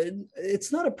argue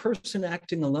it's not a person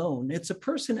acting alone. It's a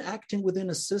person acting within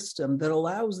a system that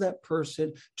allows that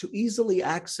person to easily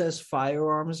access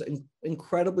firearms and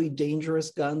incredibly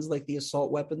dangerous guns like the assault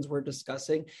weapons we're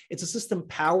discussing. It's a system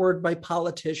powered by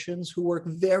politicians who work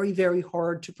very, very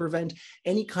hard to prevent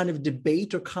any kind of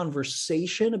debate or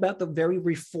conversation about the very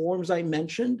reforms I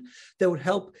mentioned that would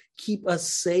help keep us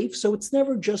safe. So it's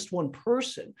never just one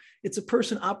person. It's a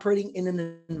person operating in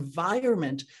an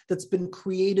environment that's been been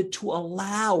created to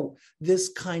allow this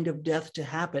kind of death to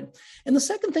happen. And the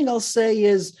second thing I'll say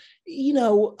is,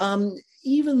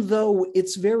 even though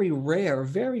it's very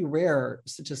rare,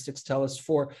 statistics tell us,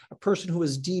 for a person who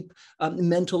has deep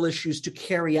mental issues to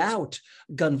carry out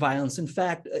gun violence. In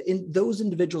fact, those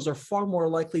individuals are far more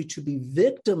likely to be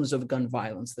victims of gun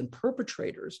violence than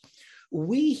perpetrators.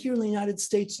 We here in the United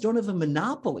States don't have a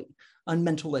monopoly on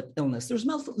mental illness. There's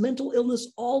mental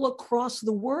illness all across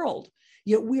the world,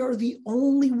 yet we are the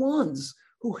only ones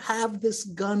who have this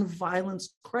gun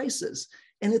violence crisis.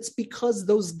 And it's because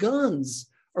those guns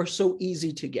are so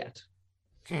easy to get.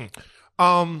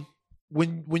 When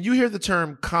you hear the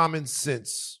term common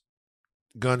sense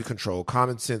gun control,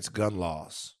 common sense gun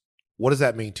laws, what does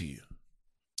that mean to you?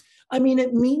 I mean,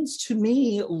 it means to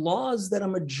me laws that a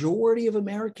majority of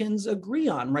Americans agree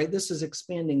on, right? This is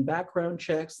expanding background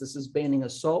checks. This is banning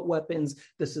assault weapons.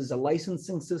 This is a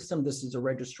licensing system. This is a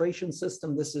registration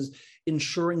system. This is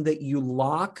ensuring that you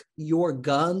lock your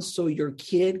gun so your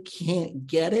kid can't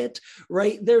get it,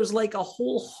 right? There's like a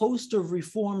whole host of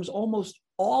reforms. Almost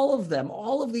all of them,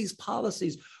 all of these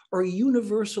policies are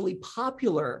universally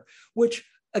popular, which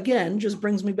again, just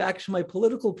brings me back to my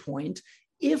political point.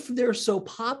 If they're so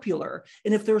popular,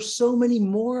 and if there's so many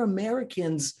more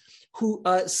Americans who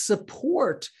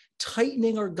support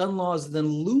tightening our gun laws than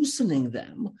loosening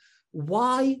them,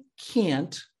 why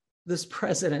can't this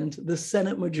president, the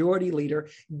Senate Majority Leader,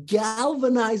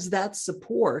 galvanize that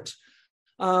support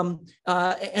and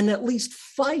at least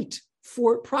fight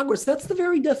for progress? That's the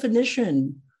very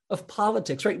definition of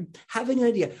politics, right? Having an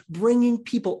idea, bringing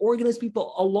people, organized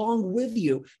people along with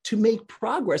you to make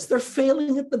progress. They're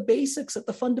failing at the basics, at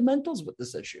the fundamentals with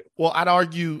this issue. Well, I'd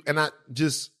argue, and I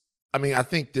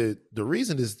think the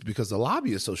reason is because the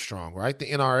lobby is so strong, right?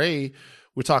 The NRA,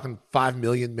 we're talking 5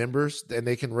 million members, and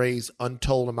they can raise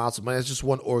untold amounts of money. It's just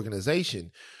one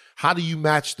organization. How do you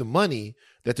match the money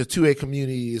that the 2A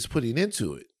community is putting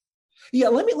into it? Yeah,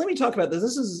 let me talk about this.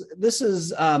 This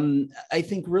is I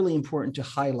think really important to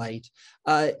highlight.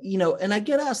 And I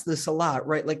get asked this a lot,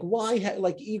 right? Like why?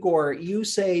 Like Igor, you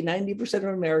say 90% of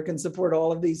Americans support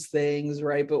all of these things,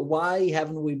 right? But why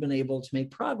haven't we been able to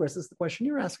make progress? That's the question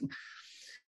you're asking.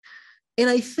 And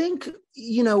I think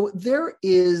there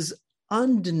is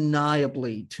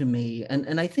undeniably to me,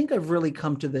 and I think I've really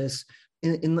come to this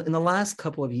in the last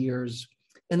couple of years.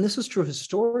 And this is true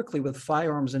historically with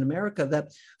firearms in America,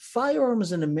 that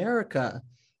firearms in America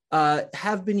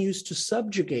have been used to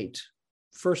subjugate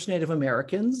first Native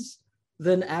Americans,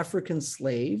 then African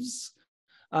slaves,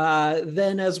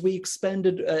 then as we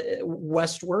expanded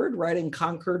westward, right, and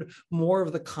conquered more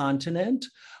of the continent,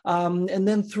 and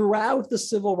then throughout the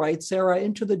Civil Rights era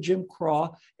into the Jim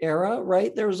Crow era,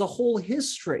 right, there's a whole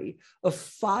history of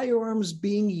firearms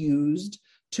being used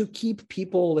to keep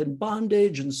people in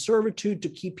bondage and servitude, to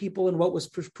keep people in what was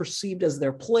perceived as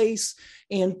their place,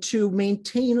 and to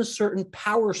maintain a certain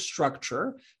power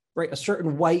structure, right? A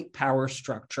certain white power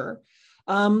structure.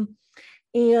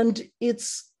 And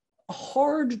it's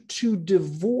hard to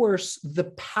divorce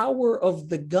the power of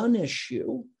the gun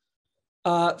issue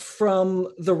from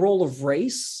the role of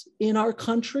race in our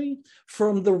country,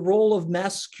 from the role of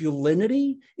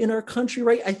masculinity in our country,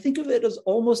 right? I think of it as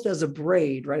almost as a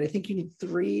braid, right? I think you need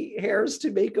 3 hairs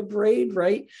to make a braid,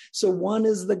 right? So one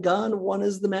is the gun, one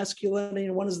is the masculinity,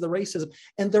 and one is the racism.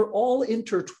 And they're all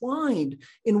intertwined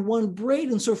in one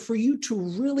braid. And so for you to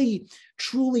really,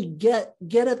 truly get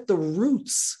at the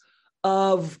roots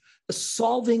of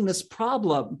solving this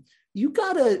problem, you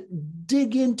got to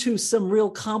dig into some real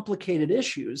complicated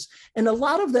issues. And a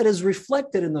lot of that is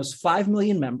reflected in those 5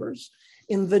 million members,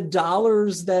 in the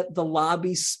dollars that the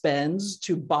lobby spends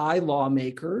to buy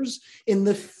lawmakers, in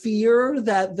the fear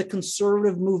that the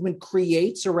conservative movement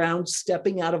creates around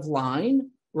stepping out of line,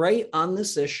 right, on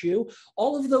this issue.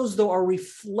 All of those, though, are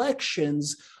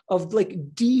reflections of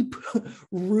like deep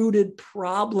rooted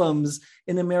problems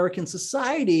in American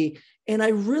society. And I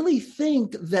really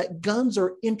think that guns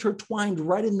are intertwined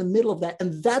right in the middle of that.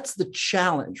 And that's the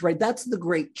challenge, right? That's the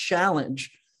great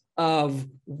challenge of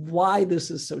why this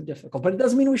is so difficult. But it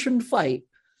doesn't mean we shouldn't fight,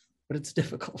 but it's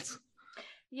difficult.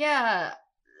 Yeah.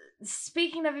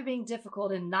 Speaking of it being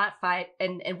difficult and not fight,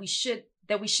 and we should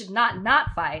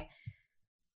not fight,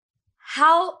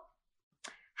 how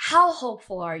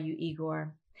hopeful are you,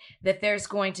 Igor, that there's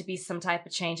going to be some type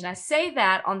of change? And I say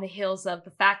that on the heels of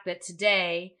the fact that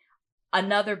today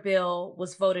another bill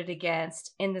was voted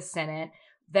against in the Senate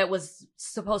that was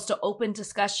supposed to open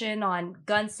discussion on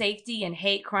gun safety and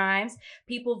hate crimes.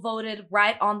 People voted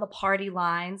right on the party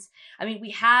lines. I mean,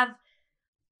 we have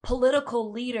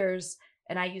political leaders,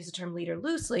 and I use the term leader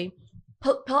loosely,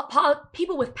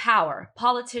 people with power,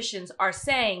 politicians are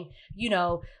saying,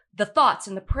 the thoughts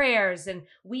and the prayers, and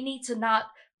we need to not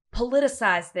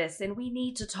politicize this, and we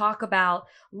need to talk about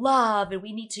love, and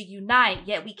we need to unite,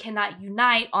 yet we cannot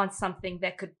unite on something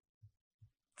that could,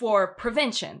 for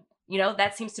prevention.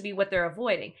 That seems to be what they're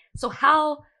avoiding. So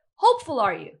how hopeful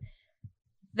are you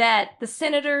that the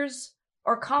senators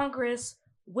or Congress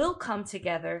will come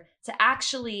together to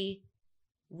actually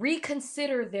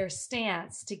reconsider their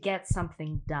stance to get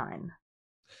something done?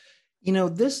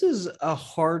 This is a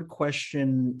hard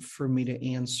question for me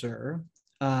to answer,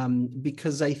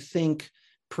 because I think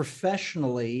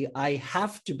professionally I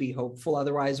have to be hopeful.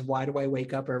 Otherwise, why do I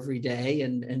wake up every day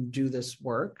and do this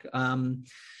work?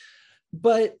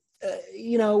 But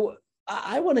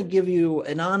I want to give you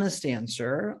an honest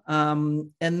answer,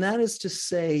 and that is to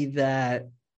say that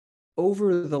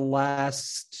over the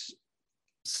last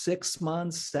 6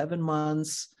 months, 7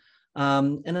 months,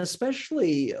 and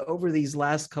especially over these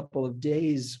last couple of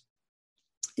days,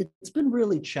 it's been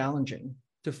really challenging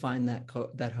to find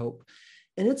that hope.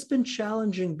 And it's been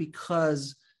challenging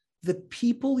because the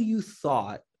people you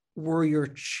thought were your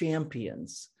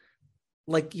champions,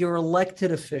 like your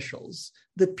elected officials,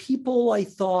 the people I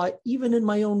thought, even in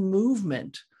my own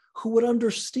movement, who would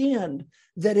understand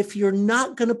that if you're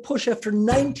not going to push after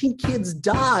 19 kids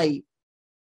die,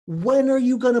 when are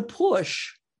you going to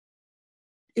push?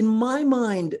 In my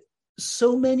mind,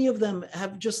 so many of them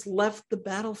have just left the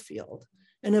battlefield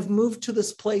and have moved to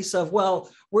this place of, well,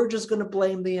 we're just going to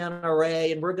blame the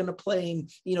NRA, and we're going to blame,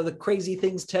 the crazy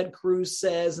things Ted Cruz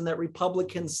says and that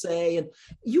Republicans say. And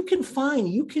you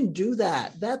can do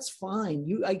that. That's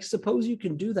fine. I suppose you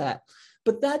can do that.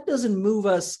 But that doesn't move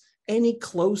us any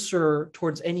closer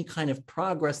towards any kind of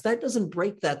progress. That doesn't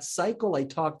break that cycle I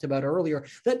talked about earlier.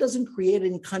 That doesn't create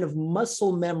any kind of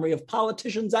muscle memory of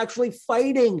politicians actually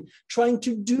fighting, trying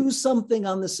to do something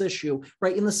on this issue,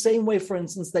 right? In the same way, for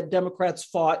instance, that Democrats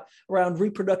fought around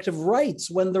reproductive rights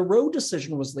when the Roe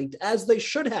decision was leaked, as they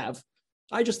should have.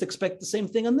 I just expect the same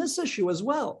thing on this issue as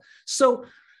well. So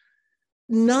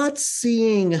not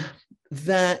seeing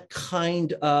that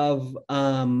kind of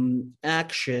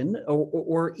action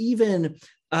or even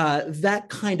that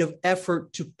kind of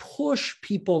effort to push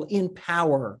people in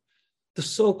power, the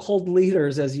so-called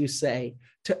leaders, as you say,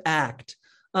 to act,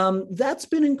 that's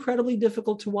been incredibly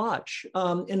difficult to watch.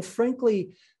 And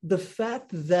frankly, the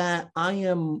fact that I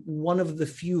am one of the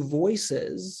few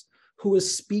voices who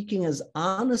is speaking as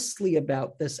honestly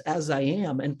about this as I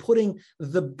am, and putting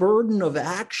the burden of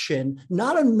action,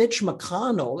 not on Mitch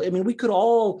McConnell. I mean, we could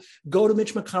all go to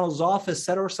Mitch McConnell's office,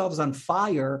 set ourselves on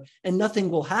fire, and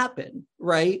nothing will happen,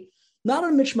 right? Not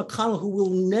on Mitch McConnell, who will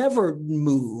never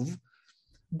move,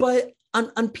 but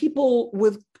on people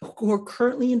who are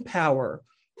currently in power,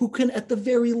 who can at the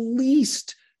very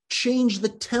least change the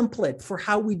template for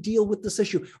how we deal with this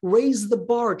issue, raise the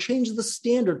bar, change the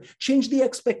standard, change the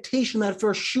expectation that if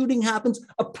a shooting happens,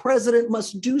 a president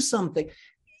must do something.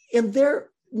 And they're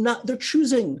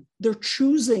choosing to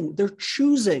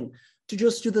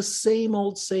just do the same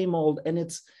old. And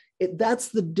that's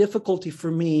the difficulty for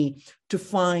me to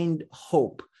find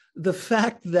hope. The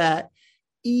fact that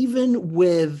even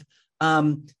with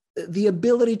the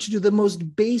ability to do the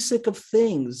most basic of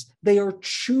things, they are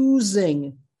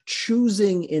choosing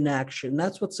inaction.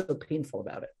 That's what's so painful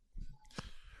about it.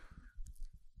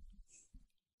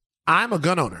 I'm a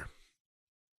gun owner.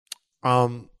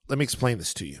 Let me explain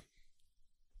this to you.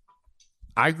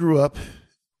 I grew up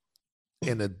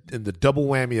in the double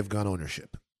whammy of gun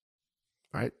ownership.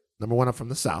 Right? Number one, I'm from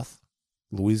the South,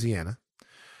 Louisiana,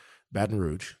 Baton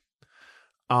Rouge.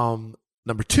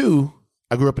 Number two,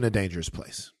 I grew up in a dangerous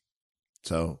place.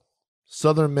 So,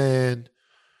 Southern man,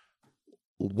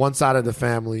 one side of the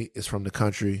family is from the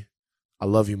country. I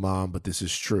love you, Mom, but this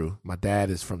is true. My dad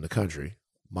is from the country.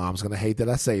 Mom's going to hate that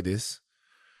I say this,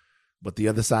 but the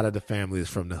other side of the family is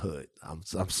from the hood. I'm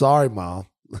sorry, Mom,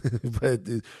 but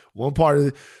one part of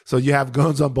it. So you have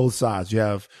guns on both sides. You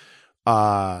have,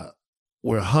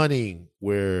 we're hunting.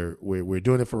 We're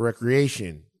doing it for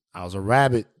recreation. I was a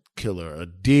rabbit killer, a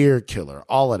deer killer,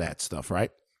 all of that stuff, right?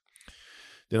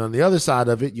 Then on the other side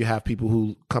of it, you have people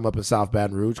who come up in South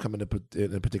Baton Rouge, come in a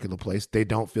particular place. They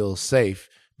don't feel safe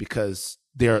because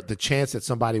the chance that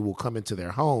somebody will come into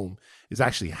their home is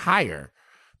actually higher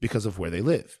because of where they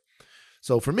live.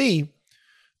 So for me,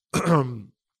 to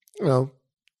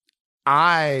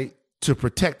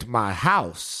protect my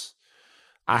house,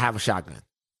 I have a shotgun.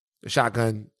 A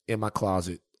shotgun in my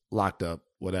closet, locked up,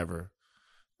 whatever.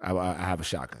 I have a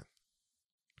shotgun.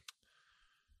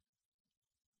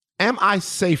 Am I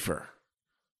safer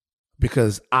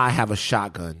because I have a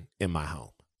shotgun in my home?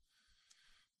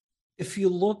 if you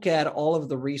look at all of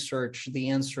the research,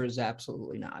 the answer is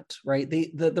absolutely not, right?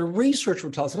 The research will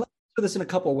tell us, and let's do this in a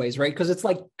couple of ways, right? Because it's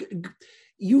like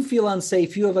you feel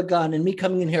unsafe, you have a gun, and me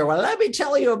coming in here, well, let me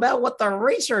tell you about what the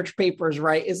research papers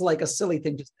write is like a silly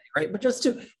thing to say, right? But just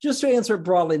to answer it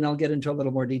broadly, and I'll get into a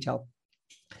little more detail.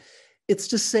 It's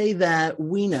to say that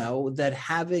we know that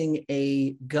having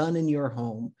a gun in your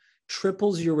home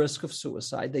triples your risk of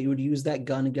suicide, that you would use that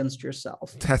gun against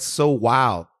yourself. That's so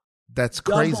wild. That's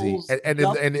crazy. And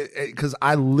because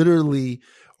I literally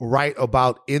write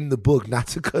about in the book, not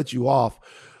to cut you off,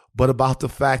 but about the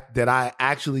fact that I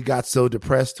actually got so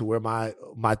depressed to where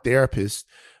my therapist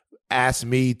asked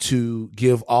me to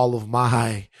give all of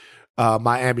my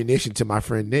ammunition to my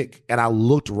friend Nick. And I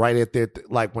looked right at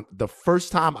that. Like when the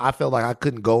first time I felt like I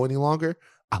couldn't go any longer,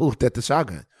 I looked at the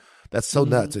shotgun. That's so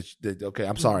nuts. Okay,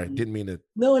 I'm sorry. Didn't mean to.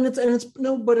 No,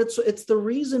 but it's the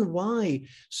reason why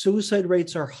suicide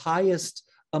rates are highest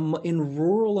in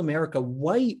rural America,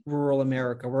 white rural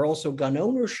America, where also gun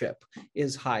ownership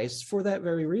is highest for that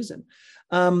very reason.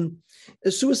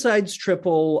 Suicides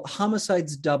triple,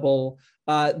 homicides double.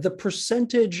 The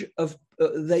percentage of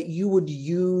that you would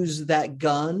use that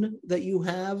gun that you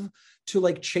have to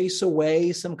like chase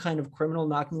away some kind of criminal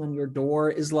knocking on your door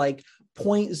is like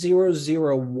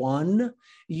 0.001.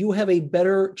 You have a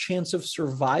better chance of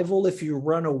survival if you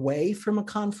run away from a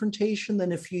confrontation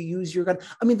than if you use your gun.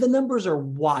 I mean, the numbers are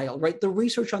wild, right? The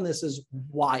research on this is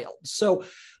wild. So,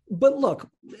 but look,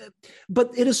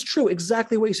 but it is true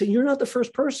exactly what you say. You're not the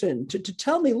first person to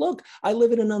tell me, look, I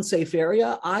live in an unsafe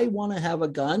area. I want to have a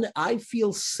gun. I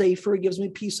feel safer. It gives me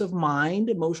peace of mind,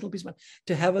 emotional peace of mind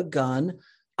to have a gun.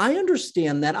 I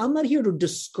understand that. I'm not here to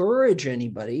discourage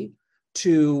anybody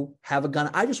to have a gun.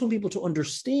 I just want people to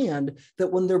understand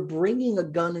that when they're bringing a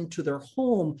gun into their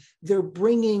home, they're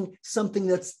bringing something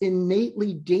that's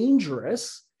innately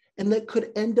dangerous and that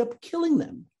could end up killing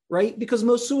them, right? Because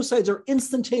most suicides are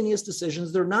instantaneous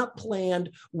decisions. They're not planned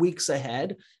weeks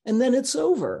ahead, and then it's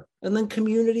over. And then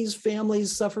communities,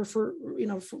 families suffer for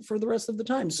the rest of the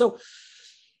time. So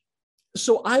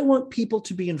I want people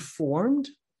to be informed.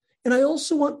 And I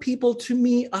also want people to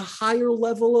meet a higher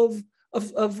level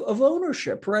of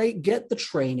ownership, right? Get the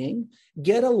training,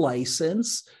 get a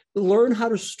license, learn how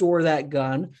to store that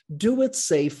gun, do it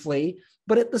safely,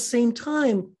 but at the same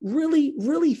time, really,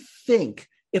 really think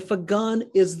if a gun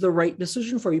is the right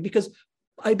decision for you. Because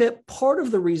I bet part of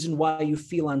the reason why you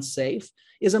feel unsafe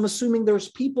is I'm assuming there's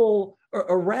people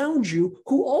around you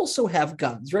who also have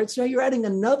guns, right? So now you're adding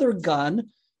another gun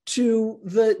to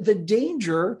the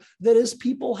danger that is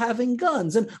people having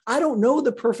guns. And I don't know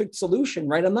the perfect solution,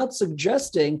 right? I'm not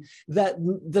suggesting that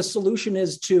the solution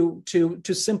is to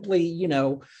simply,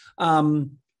 to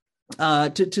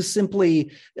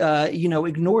simply,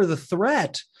 ignore the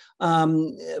threat.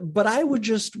 But I would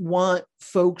just want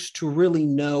folks to really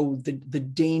know the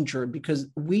danger, because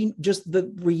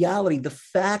the reality, the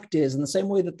fact is, in the same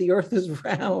way that the earth is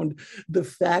round, the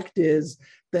fact is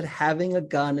that having a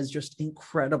gun is just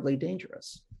incredibly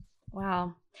dangerous.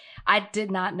 Wow. I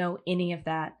did not know any of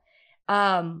that.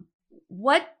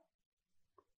 What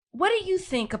do you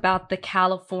think about the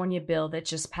California bill that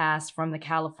just passed from the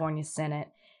California Senate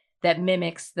that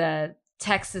mimics the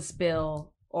Texas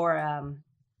bill, or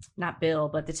not bill,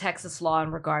 but the Texas law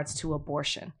in regards to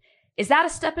abortion? Is that a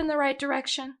step in the right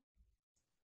direction?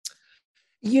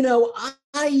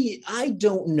 I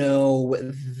don't know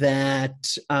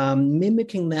that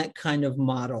mimicking that kind of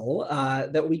model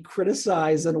that we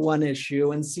criticize on one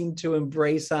issue and seem to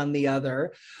embrace on the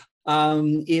other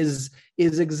is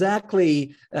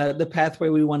exactly the pathway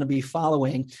we want to be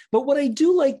following. But what I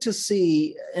do like to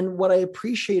see, and what I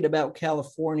appreciate about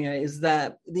California, is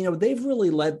that they've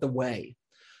really led the way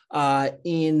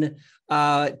in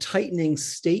tightening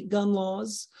state gun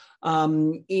laws,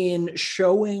 in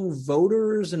showing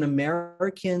voters and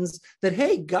Americans that,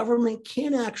 hey, government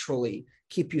can actually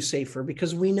keep you safer,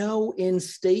 because we know in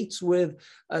states with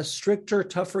stricter,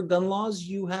 tougher gun laws,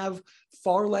 you have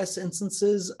far less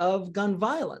instances of gun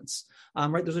violence,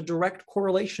 right? There's a direct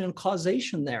correlation and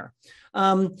causation there.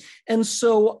 And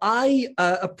so I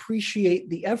appreciate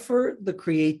the effort, the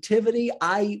creativity.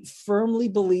 I firmly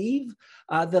believe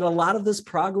that a lot of this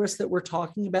progress that we're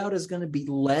talking about is going to be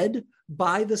led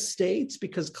by the states,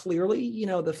 because clearly,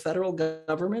 the federal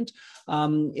government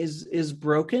is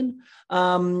broken.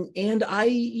 And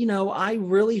I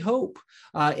really hope,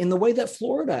 in the way that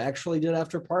Florida actually did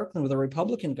after Parkland with a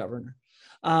Republican governor,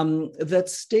 that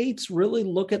states really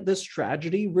look at this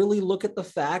tragedy, really look at the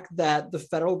fact that the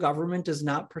federal government is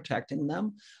not protecting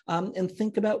them, and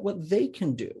think about what they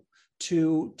can do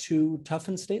to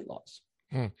toughen state laws.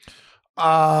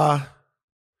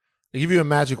 They give you a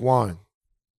magic wand.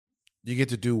 You get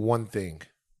to do one thing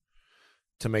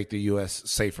to make the U.S.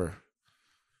 safer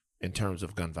in terms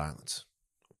of gun violence.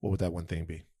 What would that one thing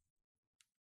be?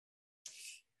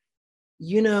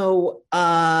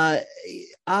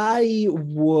 I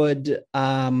would,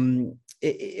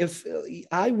 if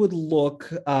I would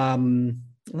look,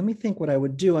 let me think what I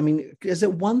would do. I mean, is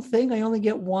it one thing? I only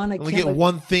get one. I only get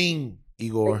one thing,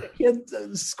 Igor. I can't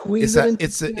squeeze it.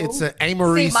 It's an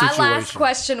Amory situation. My last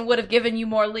question would have given you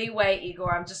more leeway,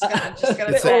 Igor. I'm just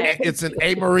gonna say it's an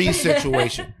Amory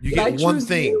situation. You get one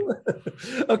thing.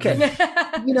 Okay.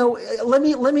 Let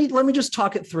me just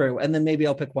talk it through, and then maybe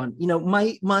I'll pick one.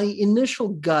 My initial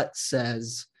gut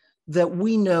says that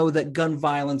we know that gun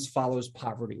violence follows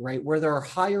poverty, right? Where there are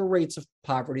higher rates of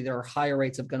poverty, there are higher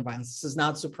rates of gun violence. This is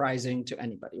not surprising to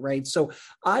anybody, right? So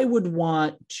I would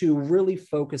want to really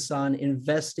focus on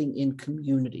investing in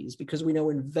communities, because we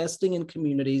know investing in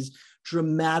communities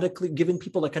dramatically, giving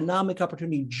people economic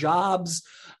opportunity, jobs,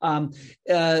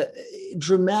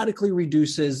 dramatically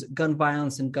reduces gun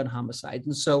violence and gun homicide.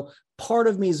 And so part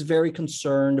of me is very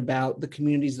concerned about the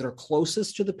communities that are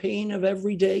closest to the pain of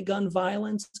everyday gun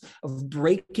violence, of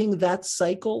breaking that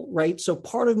cycle, right? So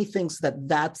part of me thinks that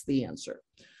that's the answer.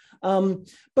 But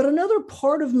another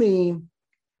part of me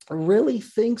really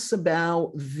thinks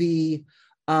about the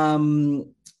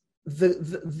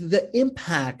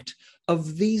impact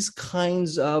of these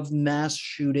kinds of mass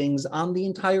shootings on the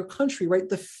entire country, right?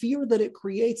 The fear that it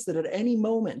creates, that at any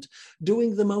moment,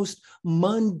 doing the most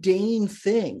mundane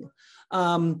thing,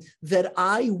 that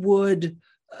I would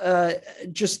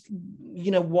just,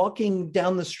 walking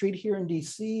down the street here in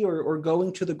DC or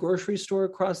going to the grocery store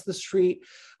across the street,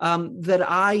 that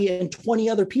I and 20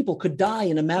 other people could die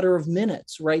in a matter of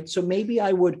minutes, right? So maybe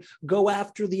I would go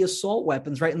after the assault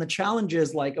weapons, right? And the challenge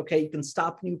is like, okay, you can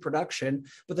stop new production,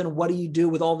 but then what do you do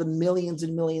with all the millions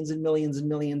and millions and millions and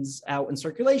millions out in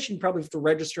circulation? You probably have to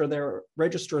register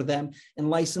them and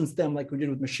license them like we did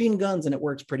with machine guns, and it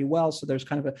works pretty well. So there's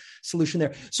kind of a solution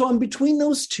there. So I'm between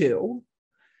those two.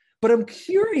 But I'm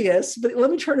curious, but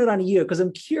let me turn it on to you, because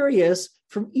I'm curious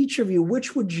from each of you,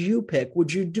 which would you pick?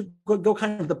 Would you go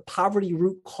kind of the poverty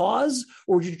root cause,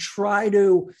 or would you try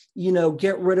to,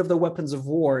 get rid of the weapons of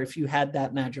war if you had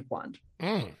that magic wand?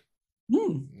 I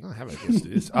haven't guessed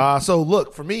this. So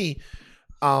look, for me,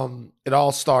 it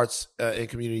all starts in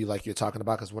community like you're talking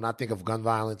about, because when I think of gun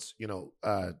violence,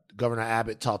 Governor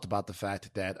Abbott talked about the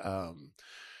fact that,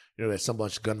 there's so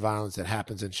much gun violence that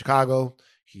happens in Chicago.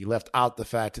 He left out the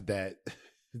fact that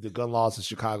the gun laws in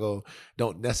Chicago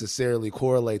don't necessarily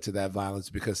correlate to that violence,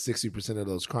 because 60% of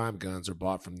those crime guns are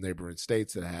bought from neighboring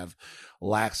states that have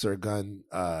laxer gun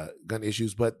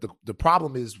issues. But the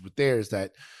problem is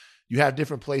that you have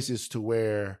different places to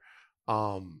where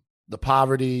the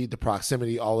poverty, the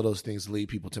proximity, all of those things lead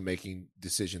people to making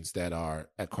decisions that are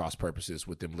at cross purposes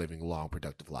with them living long,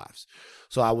 productive lives.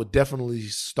 So I would definitely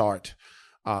start.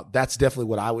 That's definitely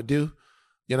what I would do.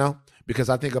 Because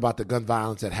I think about the gun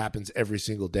violence that happens every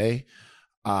single day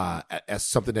as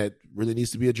something that really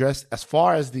needs to be addressed. As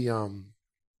far as the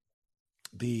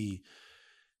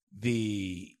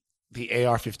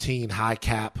AR-15 high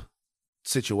cap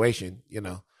situation,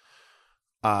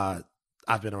 I've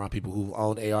been around people who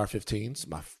own AR-15s.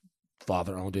 My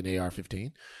father owned an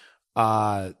AR-15.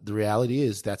 The reality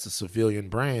is that's a civilian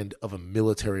brand of a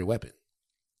military weapon.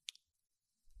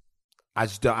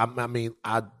 I've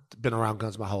been around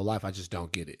guns my whole life. I just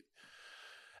don't get it.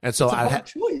 And so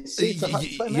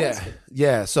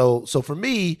So for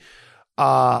me,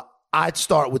 I'd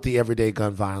start with the everyday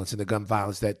gun violence, and the gun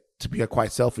violence that, to be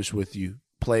quite selfish with you,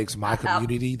 plagues my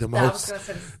community the most.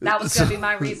 That was going to be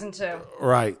my reason too.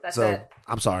 Right. That's so it.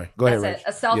 I'm sorry. Go ahead, Rach.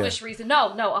 A selfish reason.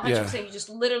 No, 100%. You just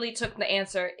literally took the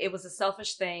answer. It was a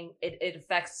selfish thing. It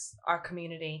affects our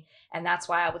community. And that's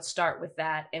why I would start with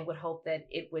that and would hope that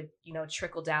it would,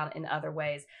 trickle down in other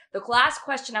ways. The last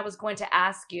question I was going to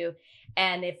ask you,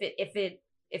 and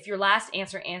if your last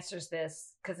answer answers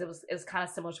this, because it was kind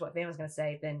of similar to what Van was going to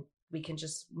say, then we can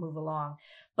just move along.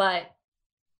 But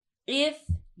if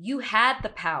you had the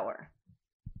power,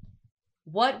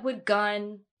 what would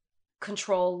gun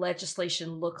control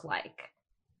legislation look like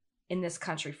in this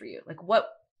country for you? Like what?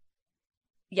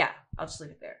 Yeah, I'll just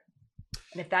leave it there.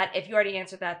 And if you already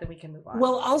answered that, then we can move on.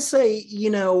 Well, I'll say,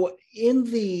 in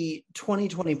the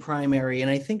 2020 primary, and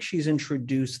I think she's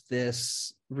introduced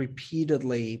this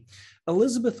repeatedly,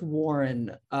 Elizabeth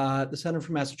Warren, the senator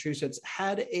from Massachusetts,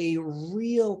 had a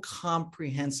real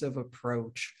comprehensive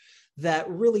approach that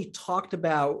really talked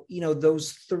about,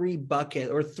 those three buckets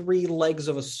or three legs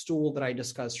of a stool that I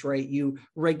discussed, right? You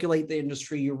regulate the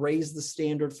industry, you raise the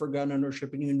standard for gun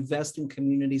ownership, and you invest in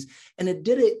communities. And it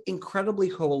did it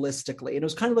incredibly holistically. And it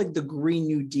was kind of like the Green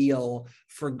New Deal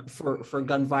for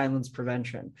gun violence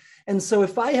prevention. And so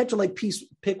if I had to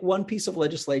pick one piece of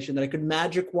legislation that I could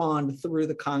magic wand through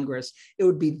the Congress, it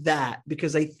would be that,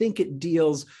 because I think it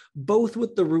deals both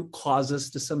with the root causes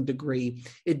to some degree.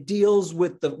 It deals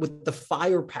with the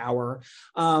firepower,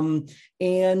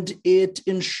 and it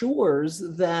ensures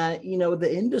that,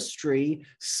 the industry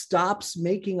stops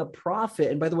making a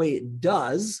profit. And by the way, it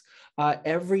does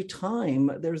every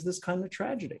time there's this kind of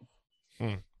tragedy.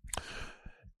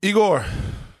 Igor,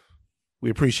 we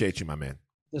appreciate you, my man.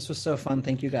 This was so fun.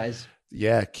 Thank you, guys.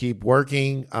 Yeah, keep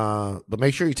working, but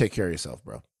make sure you take care of yourself,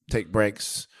 bro. Take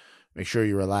breaks. Make sure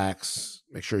you relax.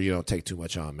 Make sure you don't take too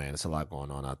much on, man. It's a lot going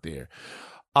on out there.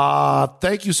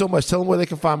 Thank you so much. Tell them where they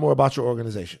can find more about your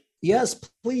organization. Yes,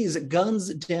 please.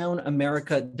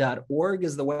 GunsDownAmerica.org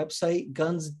is the website.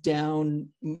 Guns Down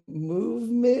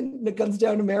Movement, Guns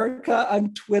Down America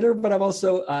on Twitter, but I'm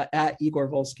also at Igor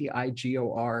Volsky,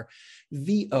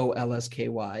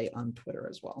 IGORVOLSKY on Twitter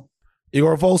as well.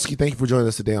 Igor Volsky, thank you for joining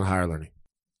us today on Higher Learning.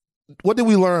 What did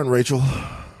we learn, Rachel?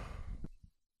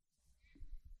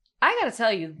 I got to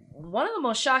tell you, one of the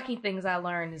most shocking things I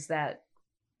learned is that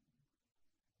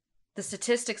the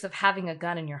statistics of having a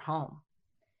gun in your home,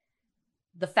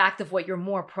 the fact of what you're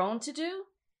more prone to do,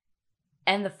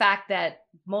 and the fact that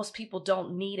most people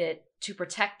don't need it to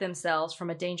protect themselves from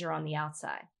a danger on the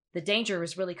outside. The danger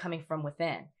is really coming from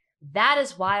within. That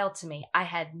is wild to me. I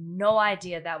had no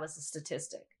idea that was a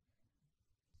statistic.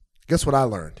 Guess what I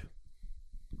learned?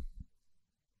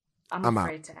 I'm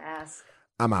afraid to ask.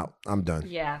 I'm out. I'm done.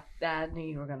 Yeah, I knew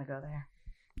you were going to go there.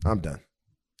 I'm done.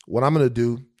 What I'm going to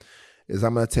do is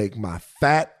I'm going to take my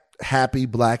fat, happy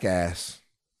black ass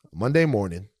Monday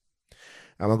morning.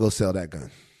 I'm going to go sell that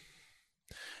gun.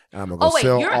 And I'm going to go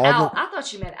sell you're all out. I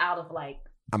thought you meant out of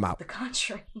I'm out. the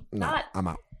country. No, I'm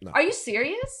out. No. Are you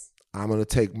serious? I'm going to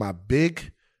take my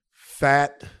big,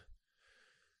 fat,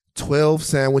 12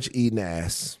 sandwich eating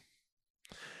ass,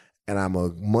 and I'm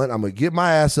going to get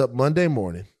my ass up Monday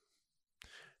morning,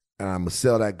 and I'm going to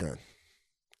sell that gun.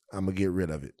 I'm going to get rid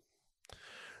of it.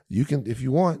 You can, if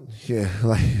you want, yeah,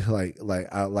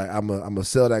 I'm going to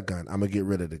sell that gun. I'm going to get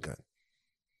rid of the gun.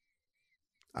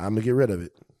 I'm going to get rid of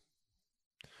it.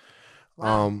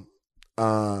 Wow.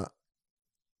 I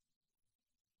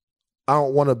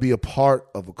don't want to be a part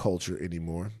of a culture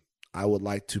anymore. I would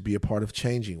like to be a part of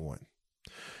changing one.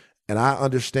 And I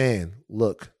understand,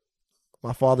 look,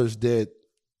 my father's dead.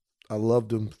 I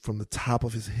loved him from the top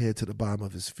of his head to the bottom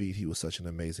of his feet. He was such an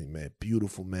amazing man,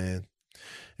 beautiful man.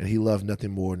 And he loved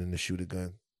nothing more than to shoot a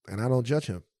gun. And I don't judge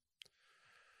him.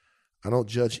 I don't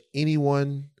judge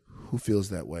anyone who feels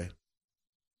that way.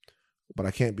 But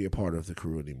I can't be a part of the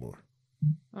crew anymore.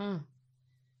 I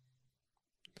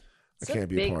can't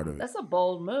be a part of it. That's a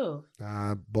bold move.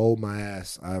 I bold my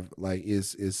ass. I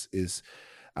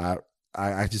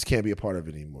just can't be a part of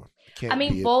it anymore.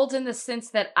 Bold in the sense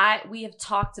that we have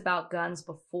talked about guns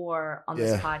before on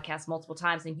this podcast multiple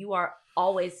times, and you are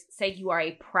always say you are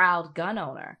a proud gun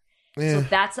owner. Yeah. So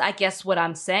that's, I guess, what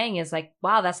I'm saying is like,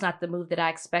 wow, that's not the move that I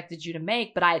expected you to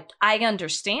make, but I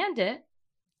understand it.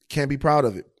 Can't be proud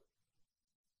of it.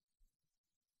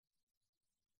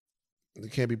 I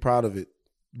can't be proud of it.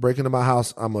 Break into my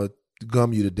house, I'm gonna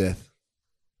gum you to death.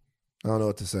 I don't know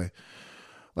what to say.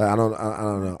 Like I don't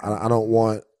know. I don't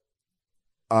want.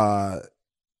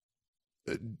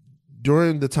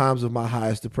 During the times of my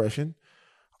highest depression,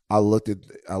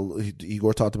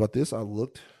 Igor talked about this. I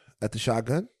looked at the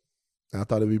shotgun, and I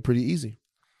thought it'd be pretty easy.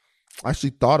 I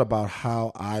actually thought about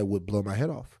how I would blow my head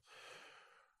off.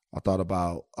 I thought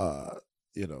about,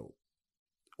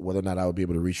 whether or not I would be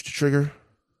able to reach the trigger,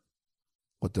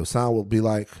 what the sound would be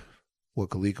like, what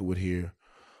Kalika would hear,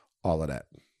 all of that.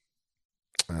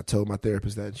 And I told my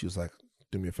therapist that, and she was like,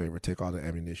 do me a favor, take all the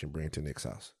ammunition, bring it to Nick's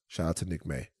house. Shout out to Nick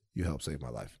May. You helped save my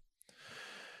life.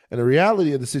 And the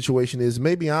reality of the situation is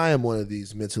maybe I am one of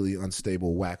these mentally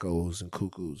unstable wackos and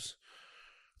cuckoos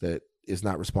that is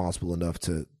not responsible enough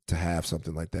to have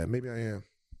something like that. Maybe I am.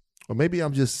 Or maybe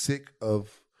I'm just sick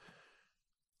of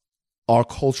our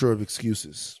culture of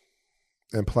excuses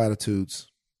and platitudes.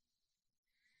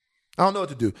 I don't know what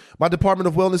to do. My Department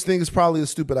of Wellness thing is probably a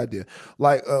stupid idea.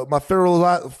 Like my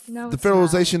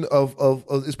federalization of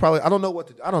is probably, I don't know what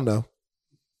to do. I don't know.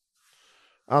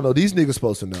 These niggas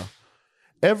supposed to know.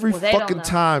 Every fucking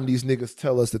time these niggas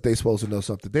tell us that they supposed to know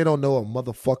something, they don't know a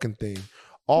motherfucking thing.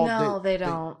 They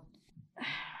don't.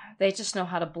 They just know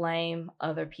how to blame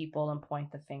other people and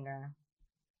point the finger.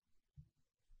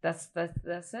 That's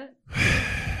it.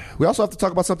 We also have to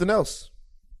talk about something else.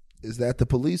 Is that the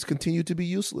police continue to be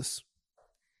useless.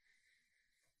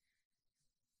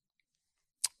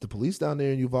 The police down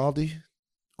there in Uvalde,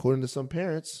 according to some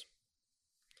parents,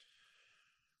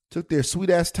 took their sweet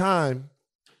ass time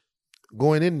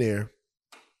going in there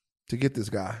to get this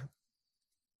guy.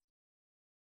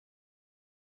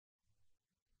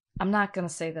 I'm not going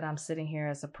to say that I'm sitting here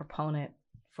as a proponent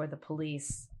for the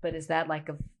police, but is that like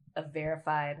a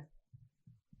verified?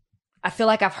 I feel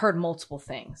like I've heard multiple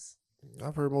things.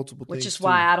 I've heard multiple things. Which is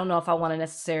why I don't know if I want to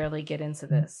necessarily get into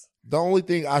this. The only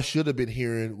thing I should have been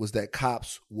hearing was that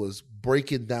cops was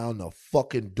breaking down the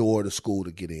fucking door to school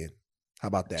to get in. How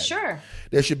about that? Sure.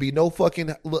 There should be no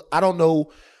fucking, look, I don't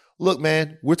know. Look,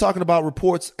 man, we're talking about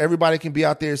reports. Everybody can be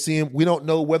out there seeing. We don't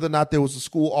know whether or not there was a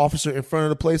school officer in front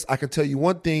of the place. I can tell you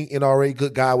one thing, NRA,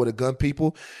 good guy with a gun,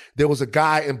 people. There was a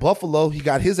guy in Buffalo. He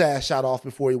got his ass shot off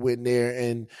before he went in there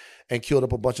and killed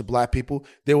up a bunch of black people.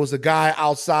 There was a guy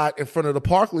outside in front of the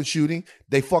Parkland shooting.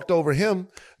 They fucked over him.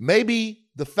 Maybe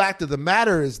the fact of the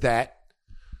matter is that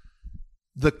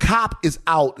the cop is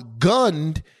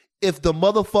outgunned if the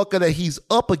motherfucker that he's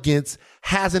up against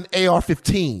has an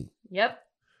AR-15. Yep.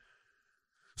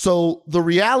 So the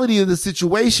reality of the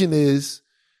situation is,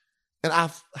 and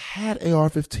I've had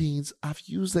AR-15s. I've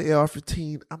used the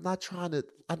AR-15. I'm not trying to,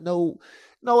 I know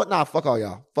what? Nah, fuck all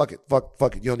y'all. Fuck it.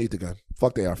 Fuck it. You don't need the gun.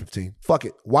 Fuck the AR-15. Fuck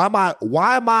it. Why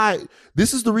am I,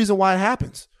 this is the reason why it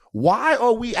happens. Why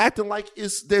are we acting like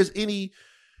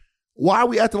why are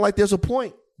we acting like there's a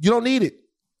point? You don't need it.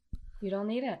 You don't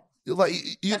need it. Like,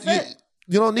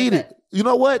 you don't need it. You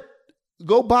know what?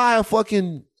 Go buy a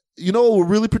fucking, you know what will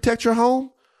really protect your home?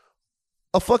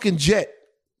 A fucking jet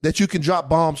that you can drop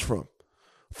bombs from.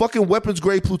 Fucking weapons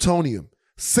grade plutonium.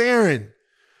 Sarin.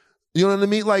 You know what I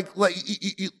mean?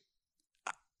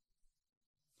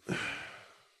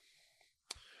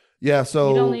 Yeah, so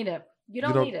you don't need it. You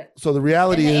don't need it. So the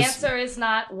reality and the is, answer is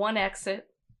not one exit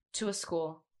to a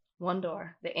school, one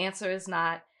door. The answer is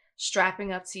not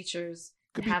strapping up teachers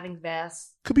and having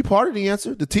vests. Could be part of the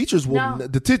answer. The teachers will. No.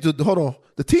 Hold on.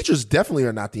 The teachers definitely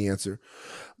are not the answer.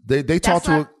 They talked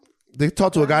to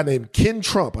a guy named Ken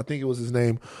Trump, I think it was his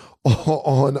name,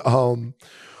 on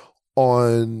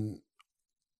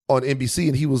NBC,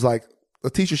 and he was like, a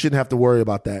teacher shouldn't have to worry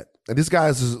about that. And this guy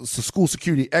is a school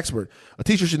security expert. A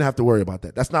teacher shouldn't have to worry about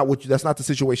that. That's not the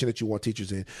situation that you want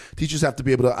teachers in. Teachers have to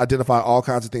be able to identify all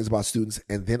kinds of things about students,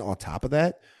 and then on top of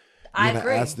that, I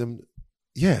agree. Ask them.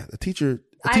 Yeah, a teacher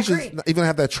even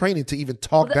have that training to even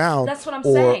talk down. That's what I'm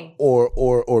saying.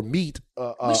 Or meet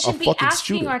we shouldn't be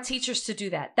asking student. our teachers to do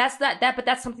that. But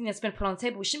that's something that's been put on the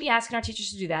table. We shouldn't be asking our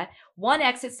teachers to do that. One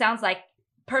exit sounds like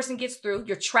person gets through.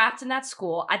 You're trapped in that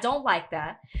school. I don't like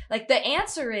that. Like, the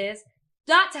answer is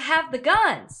not to have the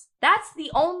guns. That's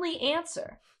the only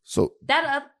answer. So do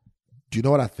you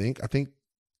know what I think? I think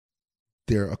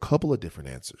there are a couple of different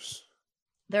answers.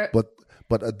 But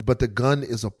the gun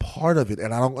is a part of it,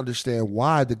 and I don't understand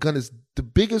why. The gun is the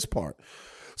biggest part.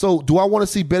 So do I want to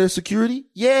see better security?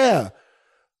 Yeah.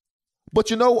 But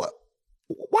you know what?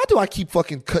 Why do I keep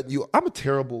fucking cutting you? I'm a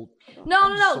terrible.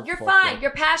 No. So you're fine. Up.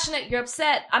 You're passionate. You're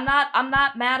upset. I'm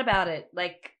not mad about it.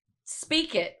 Like,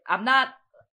 speak it. I'm not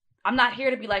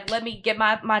here to be like, let me get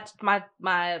my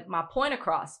point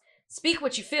across. Speak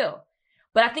what you feel.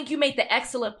 But I think you made the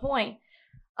excellent point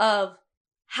of,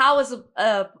 how is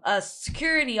a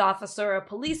security officer or a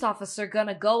police officer going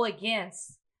to go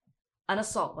against an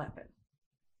assault weapon?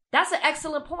 That's an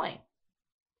excellent point.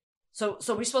 So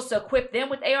we're supposed to equip them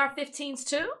with AR-15s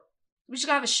too? We just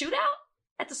going to have a shootout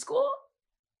at the school?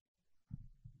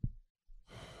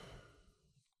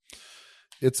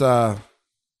 It's so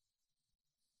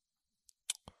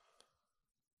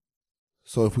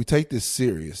if we take this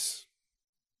serious,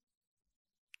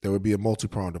 there would be a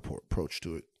multi-pronged approach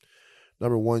to it.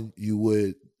 Number one, it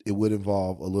would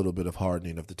involve a little bit of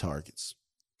hardening of the targets.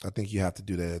 I think you have to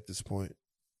do that at this point.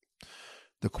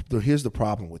 Here's the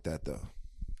problem with that, though.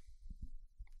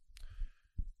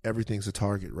 Everything's a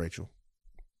target, Rachel.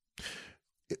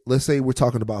 Let's say we're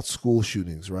talking about school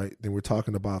shootings, right? Then we're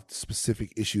talking about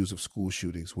specific issues of school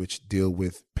shootings, which deal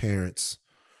with parents,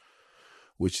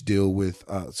 which deal with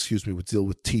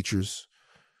teachers.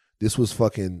 This was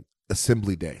fucking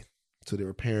assembly day. So there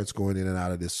were parents going in and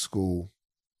out of this school.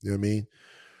 You know what I mean?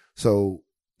 So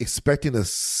expecting a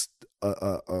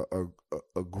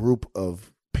group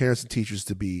of parents and teachers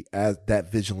to be as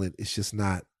that vigilant, it's just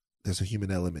not. There's a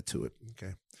human element to it.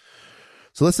 Okay.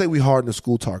 So let's say we harden the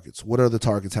school targets. What other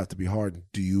targets have to be hardened?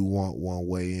 Do you want one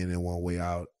way in and one way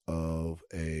out of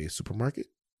a supermarket?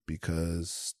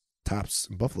 because Tops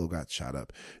in Buffalo got shot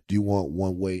up? Do you want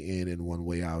one way in and one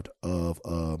way out of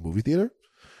a movie theater?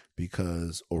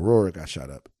 Because Aurora got shot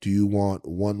up. Do you want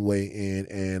one way in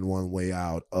and one way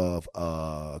out of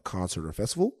a concert or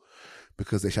festival?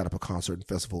 Because they shot up a concert and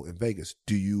festival in Vegas.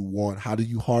 How do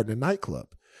you harden a nightclub?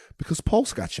 Because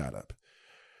Pulse got shot up.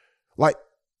 Like,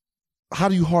 how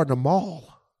do you harden a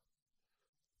mall?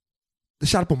 They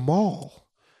shot up a mall.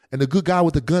 And the good guy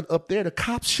with the gun up there, the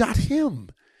cops shot him.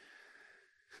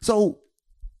 So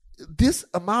this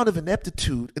amount of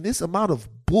ineptitude and this amount of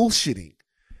bullshitting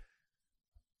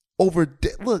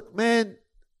look, man,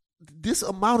 this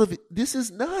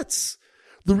is nuts.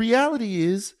 The reality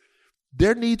is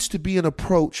there needs to be an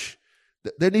approach.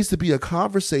 There needs to be a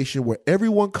conversation where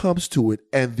everyone comes to it,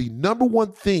 and the number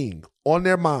one thing on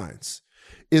their minds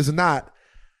is not,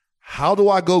 how do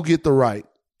I go get the right?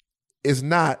 It's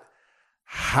not,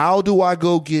 how do I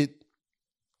go get,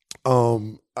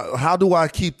 how do I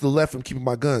keep the left from keeping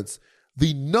my guns?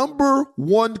 The number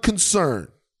one concern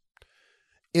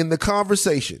in the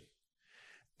conversation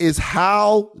is,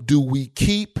 how do we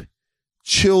keep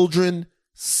children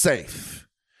safe?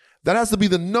 That has to be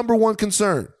the number one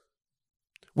concern.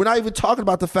 We're not even talking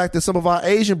about the fact that some of our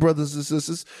Asian brothers and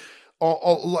sisters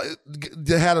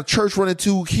they had a church run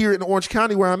into here in Orange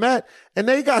County where I'm at, and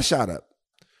they got shot up.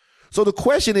 So the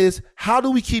question is, how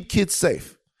do we keep kids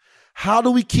safe? How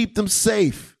do we keep them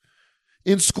safe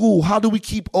in school? How do we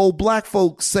keep old black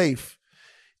folks safe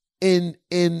in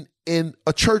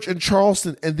a church in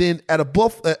Charleston, and then at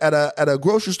a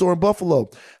grocery store in Buffalo?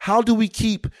 How do we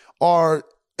keep our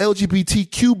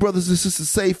LGBTQ brothers and sisters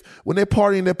safe when they're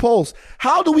partying their poles?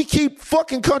 How do we keep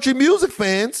fucking country music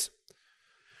fans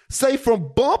safe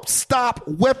from bump stop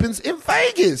weapons in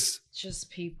Vegas?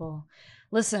 Just people.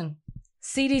 Listen,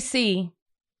 CDC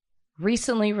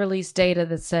recently released data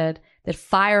that said that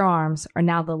firearms are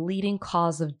now the leading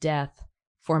cause of death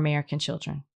for American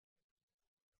children.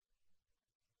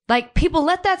 Like, people,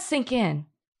 let that sink in.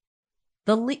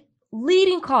 The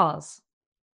leading cause.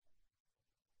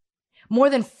 More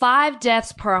than 5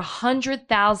 deaths per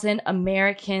 100,000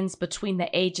 Americans between the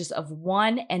ages of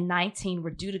 1 and 19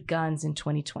 were due to guns in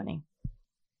 2020.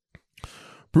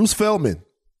 Bruce Feldman,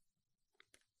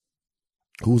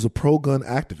 who was a pro-gun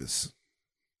activist,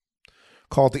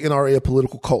 called the NRA a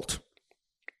political cult.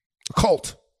 A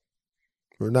cult.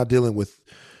 We're not dealing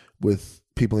with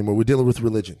people anymore. We're dealing with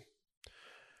religion.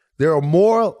 There are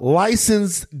more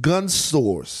licensed gun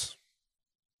stores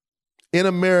in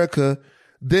America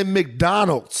than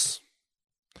McDonald's.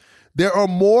 There are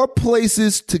more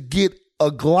places to get a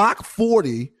Glock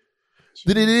 40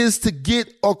 than it is to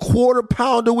get a quarter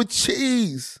pounder with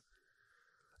cheese.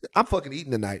 I'm fucking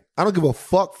eating tonight. I don't give a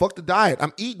fuck. Fuck the diet.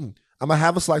 I'm eating. I'm gonna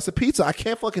have a slice of pizza. I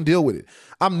can't fucking deal with it.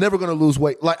 I'm never gonna lose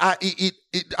weight. Like,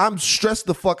 I'm stressed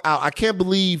the fuck out. I can't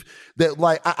believe that.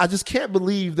 Like, I just can't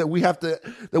believe that we have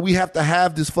to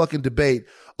have this fucking debate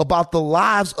about the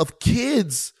lives of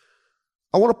kids.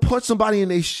 I want to punch somebody in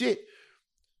their shit.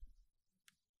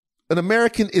 An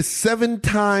American is 7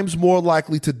 times more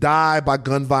likely to die by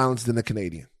gun violence than a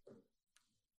Canadian.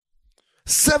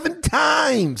 7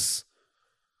 times.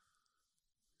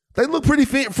 They look pretty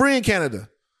free in Canada.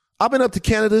 I've been up to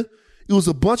Canada. It was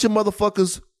a bunch of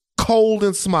motherfuckers cold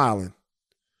and smiling.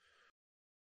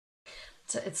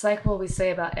 It's like what we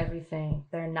say about everything.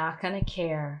 They're not going to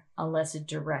care unless it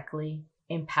directly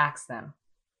impacts them.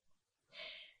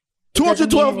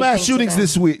 212 mass shootings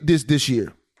this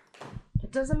year.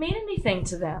 It doesn't mean anything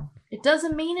to them. It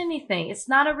doesn't mean anything. It's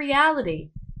not a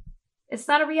reality. It's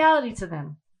not a reality to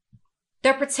them.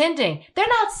 They're pretending. They're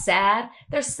not sad.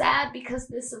 They're sad because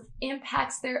this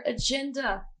impacts their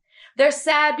agenda. They're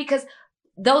sad because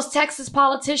those Texas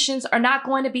politicians are not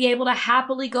going to be able to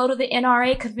happily go to the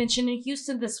NRA convention in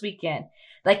Houston this weekend.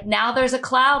 Like, now there's a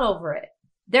cloud over it.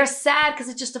 They're sad because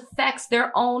it just affects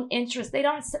their own interests. They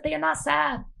are not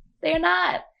sad. They are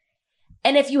not.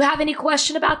 And if you have any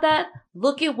question about that,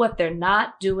 look at what they're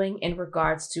not doing in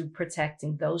regards to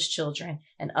protecting those children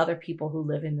and other people who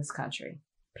live in this country.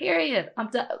 Period. I'm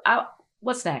done.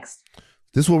 What's next?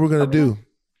 This is what we're going to do.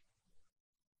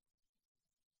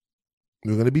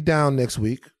 We're going to be down next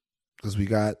week because we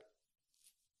got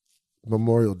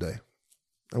Memorial Day.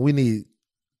 And we need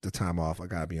the time off. I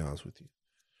got to be honest with you.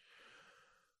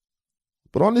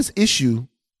 But on this issue,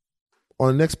 on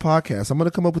the next podcast, I'm going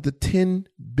to come up with the 10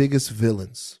 biggest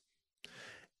villains.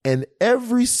 And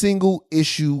every single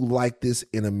issue like this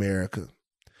in America,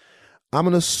 we're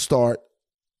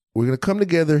going to come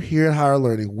together here at Higher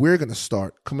Learning. We're going to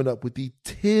start coming up with the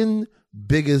 10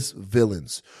 biggest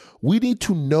villains. We need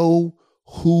to know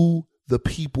who the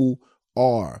people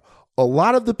are. a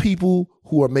lot of the people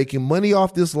who are making money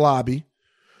off this lobby,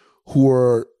 who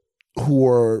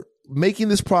are making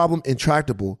this problem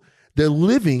intractable, they're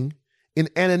living in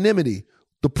anonymity.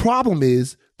 The problem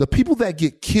is the people that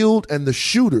get killed and the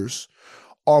shooters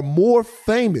are more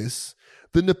famous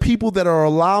than the people that are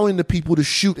allowing the people to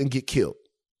shoot and get killed.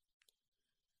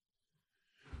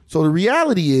 So the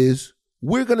reality is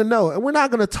we're going to know, and we're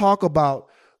not going to talk about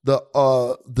the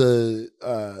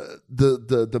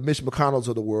Mitch McConnells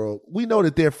of the world. We know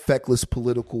that they're feckless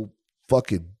political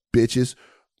fucking bitches.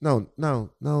 No,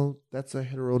 that's a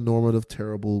heteronormative,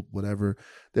 terrible, whatever.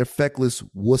 They're feckless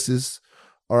wusses.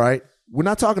 All right. We're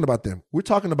not talking about them. We're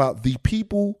talking about the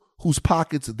people whose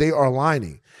pockets they are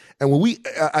lining. And when we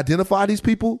identify these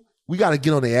people, we got to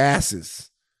get on their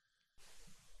asses.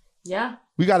 Yeah.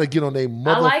 We got to get on their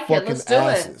motherfucking I like it. Let's do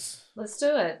asses. Let's do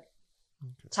it.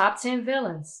 Okay. Top 10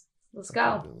 villains. Let's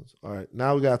go. All right.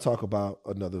 Now we got to talk about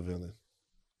another villain.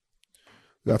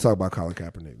 We got to talk about Colin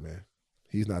Kaepernick, man.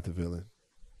 He's not the villain.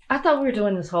 I thought we were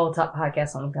doing this whole top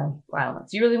podcast on gun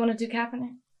violence. You really want to do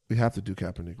Kaepernick? We have to do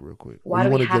Kaepernick real quick. Why do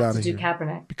we have to do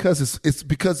Kaepernick? Because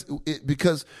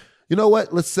because you know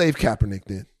what? Let's save Kaepernick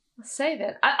then. Let's save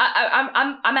it.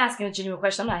 I'm asking a genuine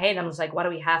question. I'm not hating. I'm just like, why do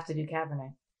we have to do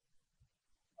Kaepernick?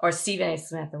 Or Stephen A.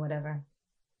 Smith or whatever.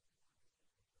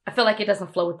 I feel like it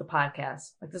doesn't flow with the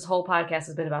podcast. Like this whole podcast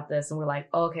has been about this, and we're like,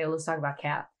 oh, okay, well, let's talk about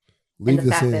Cap. Leave and the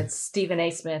this fact in. that Stephen A.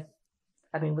 Smith,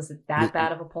 I mean, was it that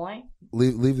bad of a point?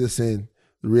 Leave this in.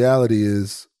 The reality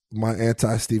is my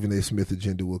anti-Stephen A. Smith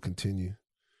agenda will continue.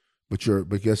 But you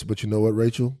know what,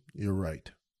 Rachel? You're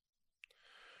right.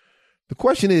 The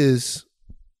question is,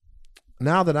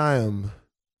 now that I'm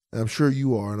sure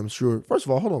you are, and I'm sure, first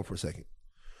of all, hold on for a second.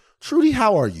 Trudy,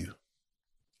 how are you?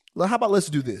 How about let's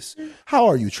do this? How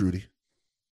are you, Trudy?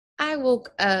 I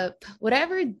woke up,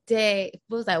 whatever day,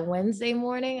 what was that, Wednesday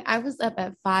morning? I was up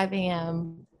at 5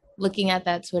 a.m. looking at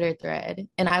that Twitter thread,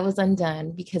 and I was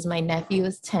undone because my nephew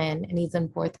is 10 and he's in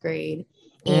 4th grade.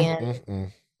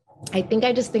 And I think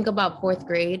I just think about 4th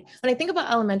grade. When I think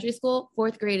about elementary school,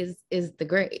 4th grade is the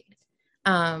grade.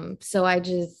 So I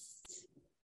just,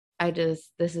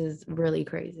 this is really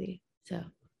crazy. So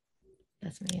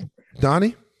that's my answer.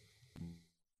 Donnie?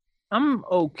 I'm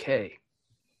okay.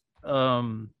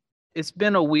 It's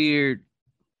been a weird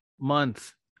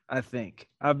month, I think.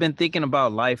 I've been thinking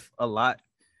about life a lot.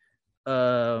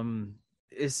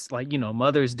 It's like,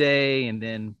 Mother's Day, and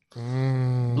then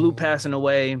Blue passing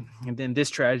away, and then this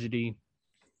tragedy.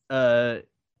 My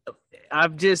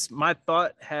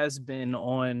thought has been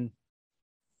on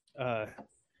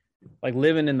like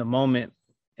living in the moment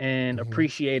and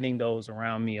appreciating those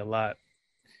around me a lot.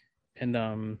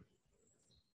 And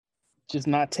just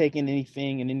not taking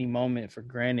anything in any moment for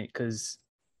granted, because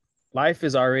life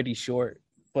is already short.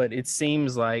 But it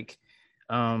seems like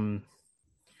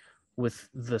with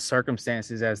the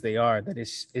circumstances as they are, that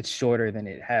it's shorter than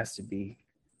it has to be,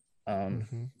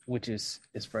 which is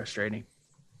frustrating.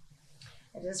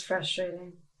 It is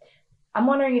frustrating. I'm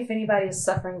wondering if anybody is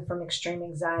suffering from extreme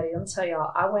anxiety. Let me tell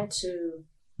y'all, I went to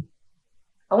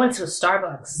a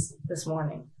Starbucks this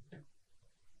morning.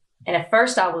 And at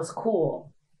first I was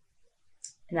cool.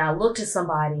 And I looked at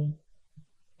somebody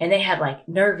and they had like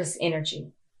nervous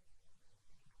energy.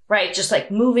 Right? Just like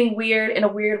moving weird in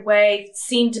a weird way,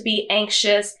 seemed to be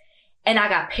anxious. And I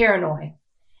got paranoid.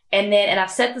 And I've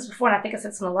said this before, and I think I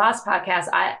said this in the last podcast,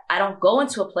 I don't go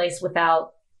into a place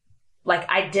without like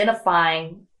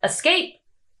identifying escape,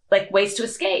 like ways to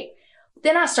escape.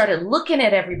 Then I started looking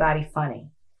at everybody funny.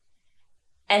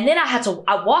 And then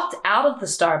I walked out of the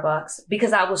Starbucks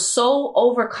because I was so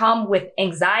overcome with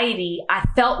anxiety. I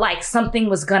felt like something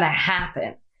was going to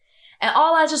happen. And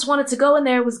all I just wanted to go in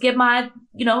there was get my,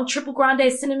 triple grande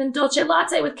cinnamon dolce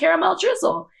latte with caramel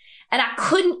drizzle. And I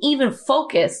couldn't even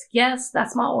focus. Yes,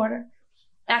 that's my order.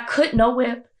 No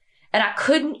whip. And I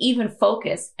couldn't even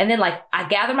focus. And then I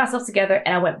gathered myself together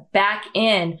and I went back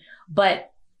in.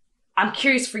 But I'm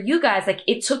curious for you guys,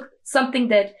 it took something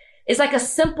that is like a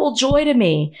simple joy to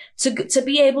me to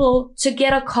be able to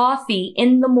get a coffee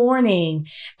in the morning.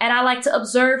 And I like to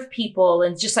observe people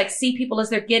and just see people as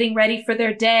they're getting ready for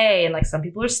their day. And some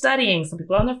people are studying, some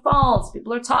people are on their phones, some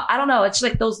people are talking. I don't know. It's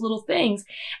just those little things.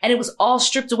 And it was all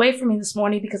stripped away from me this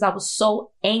morning because I was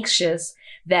so anxious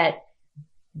that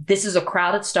this is a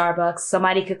crowded Starbucks.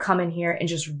 Somebody could come in here and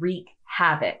just wreak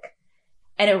havoc.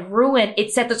 And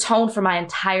it set the tone for my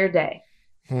entire day.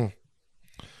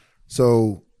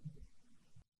 So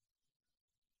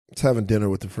I was having dinner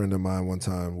with a friend of mine one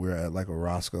time. We were at a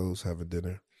Roscoe's having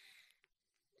dinner.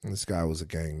 And this guy was a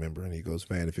gang member. And he goes,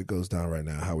 man, if it goes down right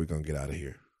now, how are we going to get out of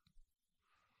here?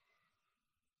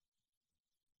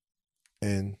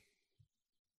 And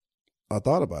I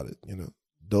thought about it, you know.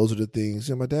 Those are the things.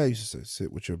 And my dad used to say,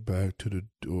 sit with your back to the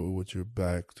door, with your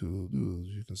back to,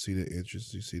 you can see the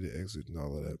entrance, you see the exit and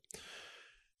all of that.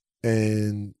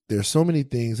 And there's so many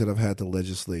things that I've had to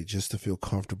legislate just to feel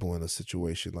comfortable in a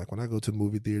situation. Like when I go to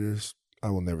movie theaters, I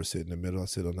will never sit in the middle. I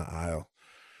sit on the aisle.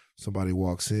 Somebody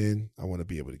walks in, I want to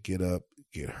be able to get up,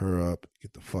 get her up,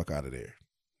 get the fuck out of there,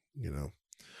 you know.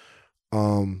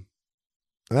 And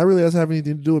that really doesn't have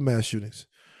anything to do with mass shootings.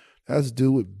 It has to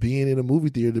do with being in a movie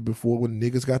theater before when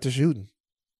niggas got to shooting.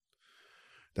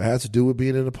 That has to do with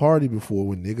being in a party before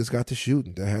when niggas got to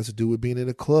shooting. That has to do with being in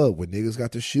a club when niggas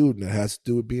got to shooting. That has to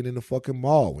do with being in the fucking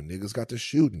mall when niggas got to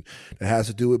shooting. That has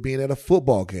to do with being at a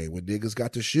football game when niggas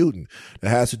got to shooting. That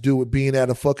has to do with being at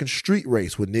a fucking street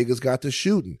race when niggas got to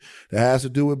shooting. That has to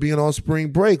do with being on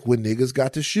spring break when niggas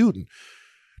got to shooting.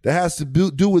 That has to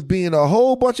do with being a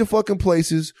whole bunch of fucking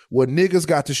places where niggas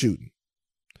got to shooting.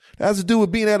 That has to do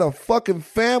with being at a fucking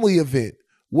family event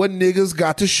where niggas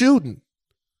got to shooting.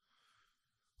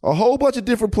 A whole bunch of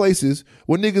different places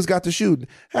where niggas got to shooting.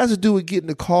 Has to do with getting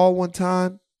a call one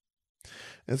time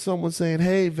and someone saying,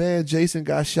 hey, Van, Jason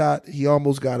got shot. He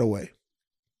almost got away.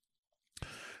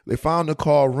 They found the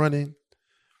car running.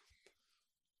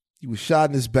 He was shot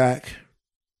in his back.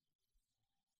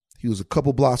 He was a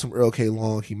couple blocks from Earl K.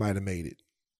 Long. He might have made it.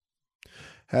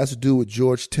 Has to do with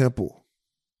George Temple,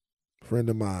 a friend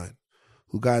of mine,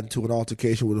 who got into an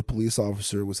altercation with a police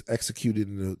officer, was executed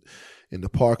in the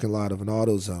parking lot of an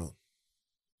AutoZone.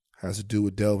 Has to do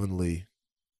with Delvin Lee,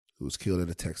 who was killed in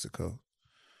a Texaco.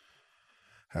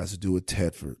 Has to do with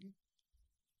Tedford,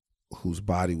 whose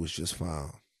body was just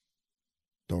found.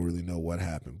 Don't really know what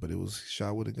happened, but it was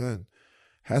shot with a gun.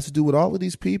 Has to do with all of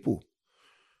these people.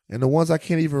 And the ones I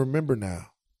can't even remember now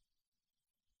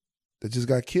that just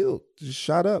got killed, just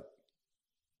shot up.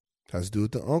 Has to do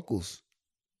with the uncles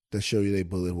that show you their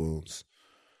bullet wounds.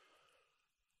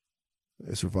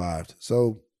 They survived.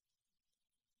 So,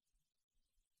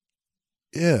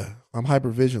 yeah, I'm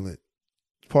hypervigilant.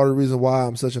 Part of the reason why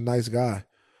I'm such a nice guy.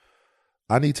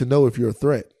 I need to know if you're a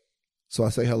threat. So I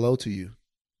say hello to you.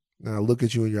 And I look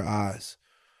at you in your eyes.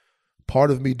 Part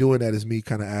of me doing that is me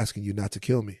kind of asking you not to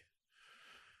kill me.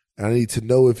 And I need to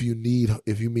know if you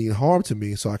mean harm to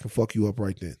me so I can fuck you up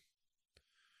right then.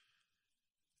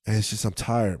 And it's just, I'm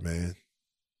tired, man.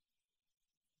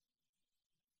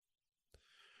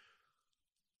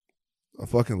 I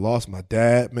fucking lost my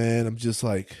dad, man. I'm just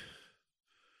like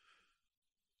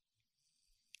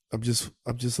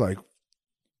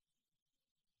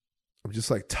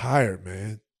tired,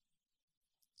 man.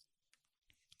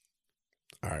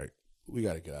 All right, we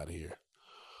got to get out of here.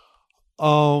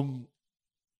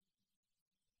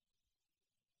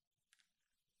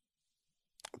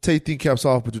 Take thin caps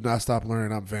off, but do not stop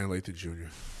learning. I'm Van Lathan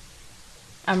Jr.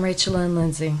 I'm Rachel and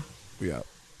Lindsay. We out.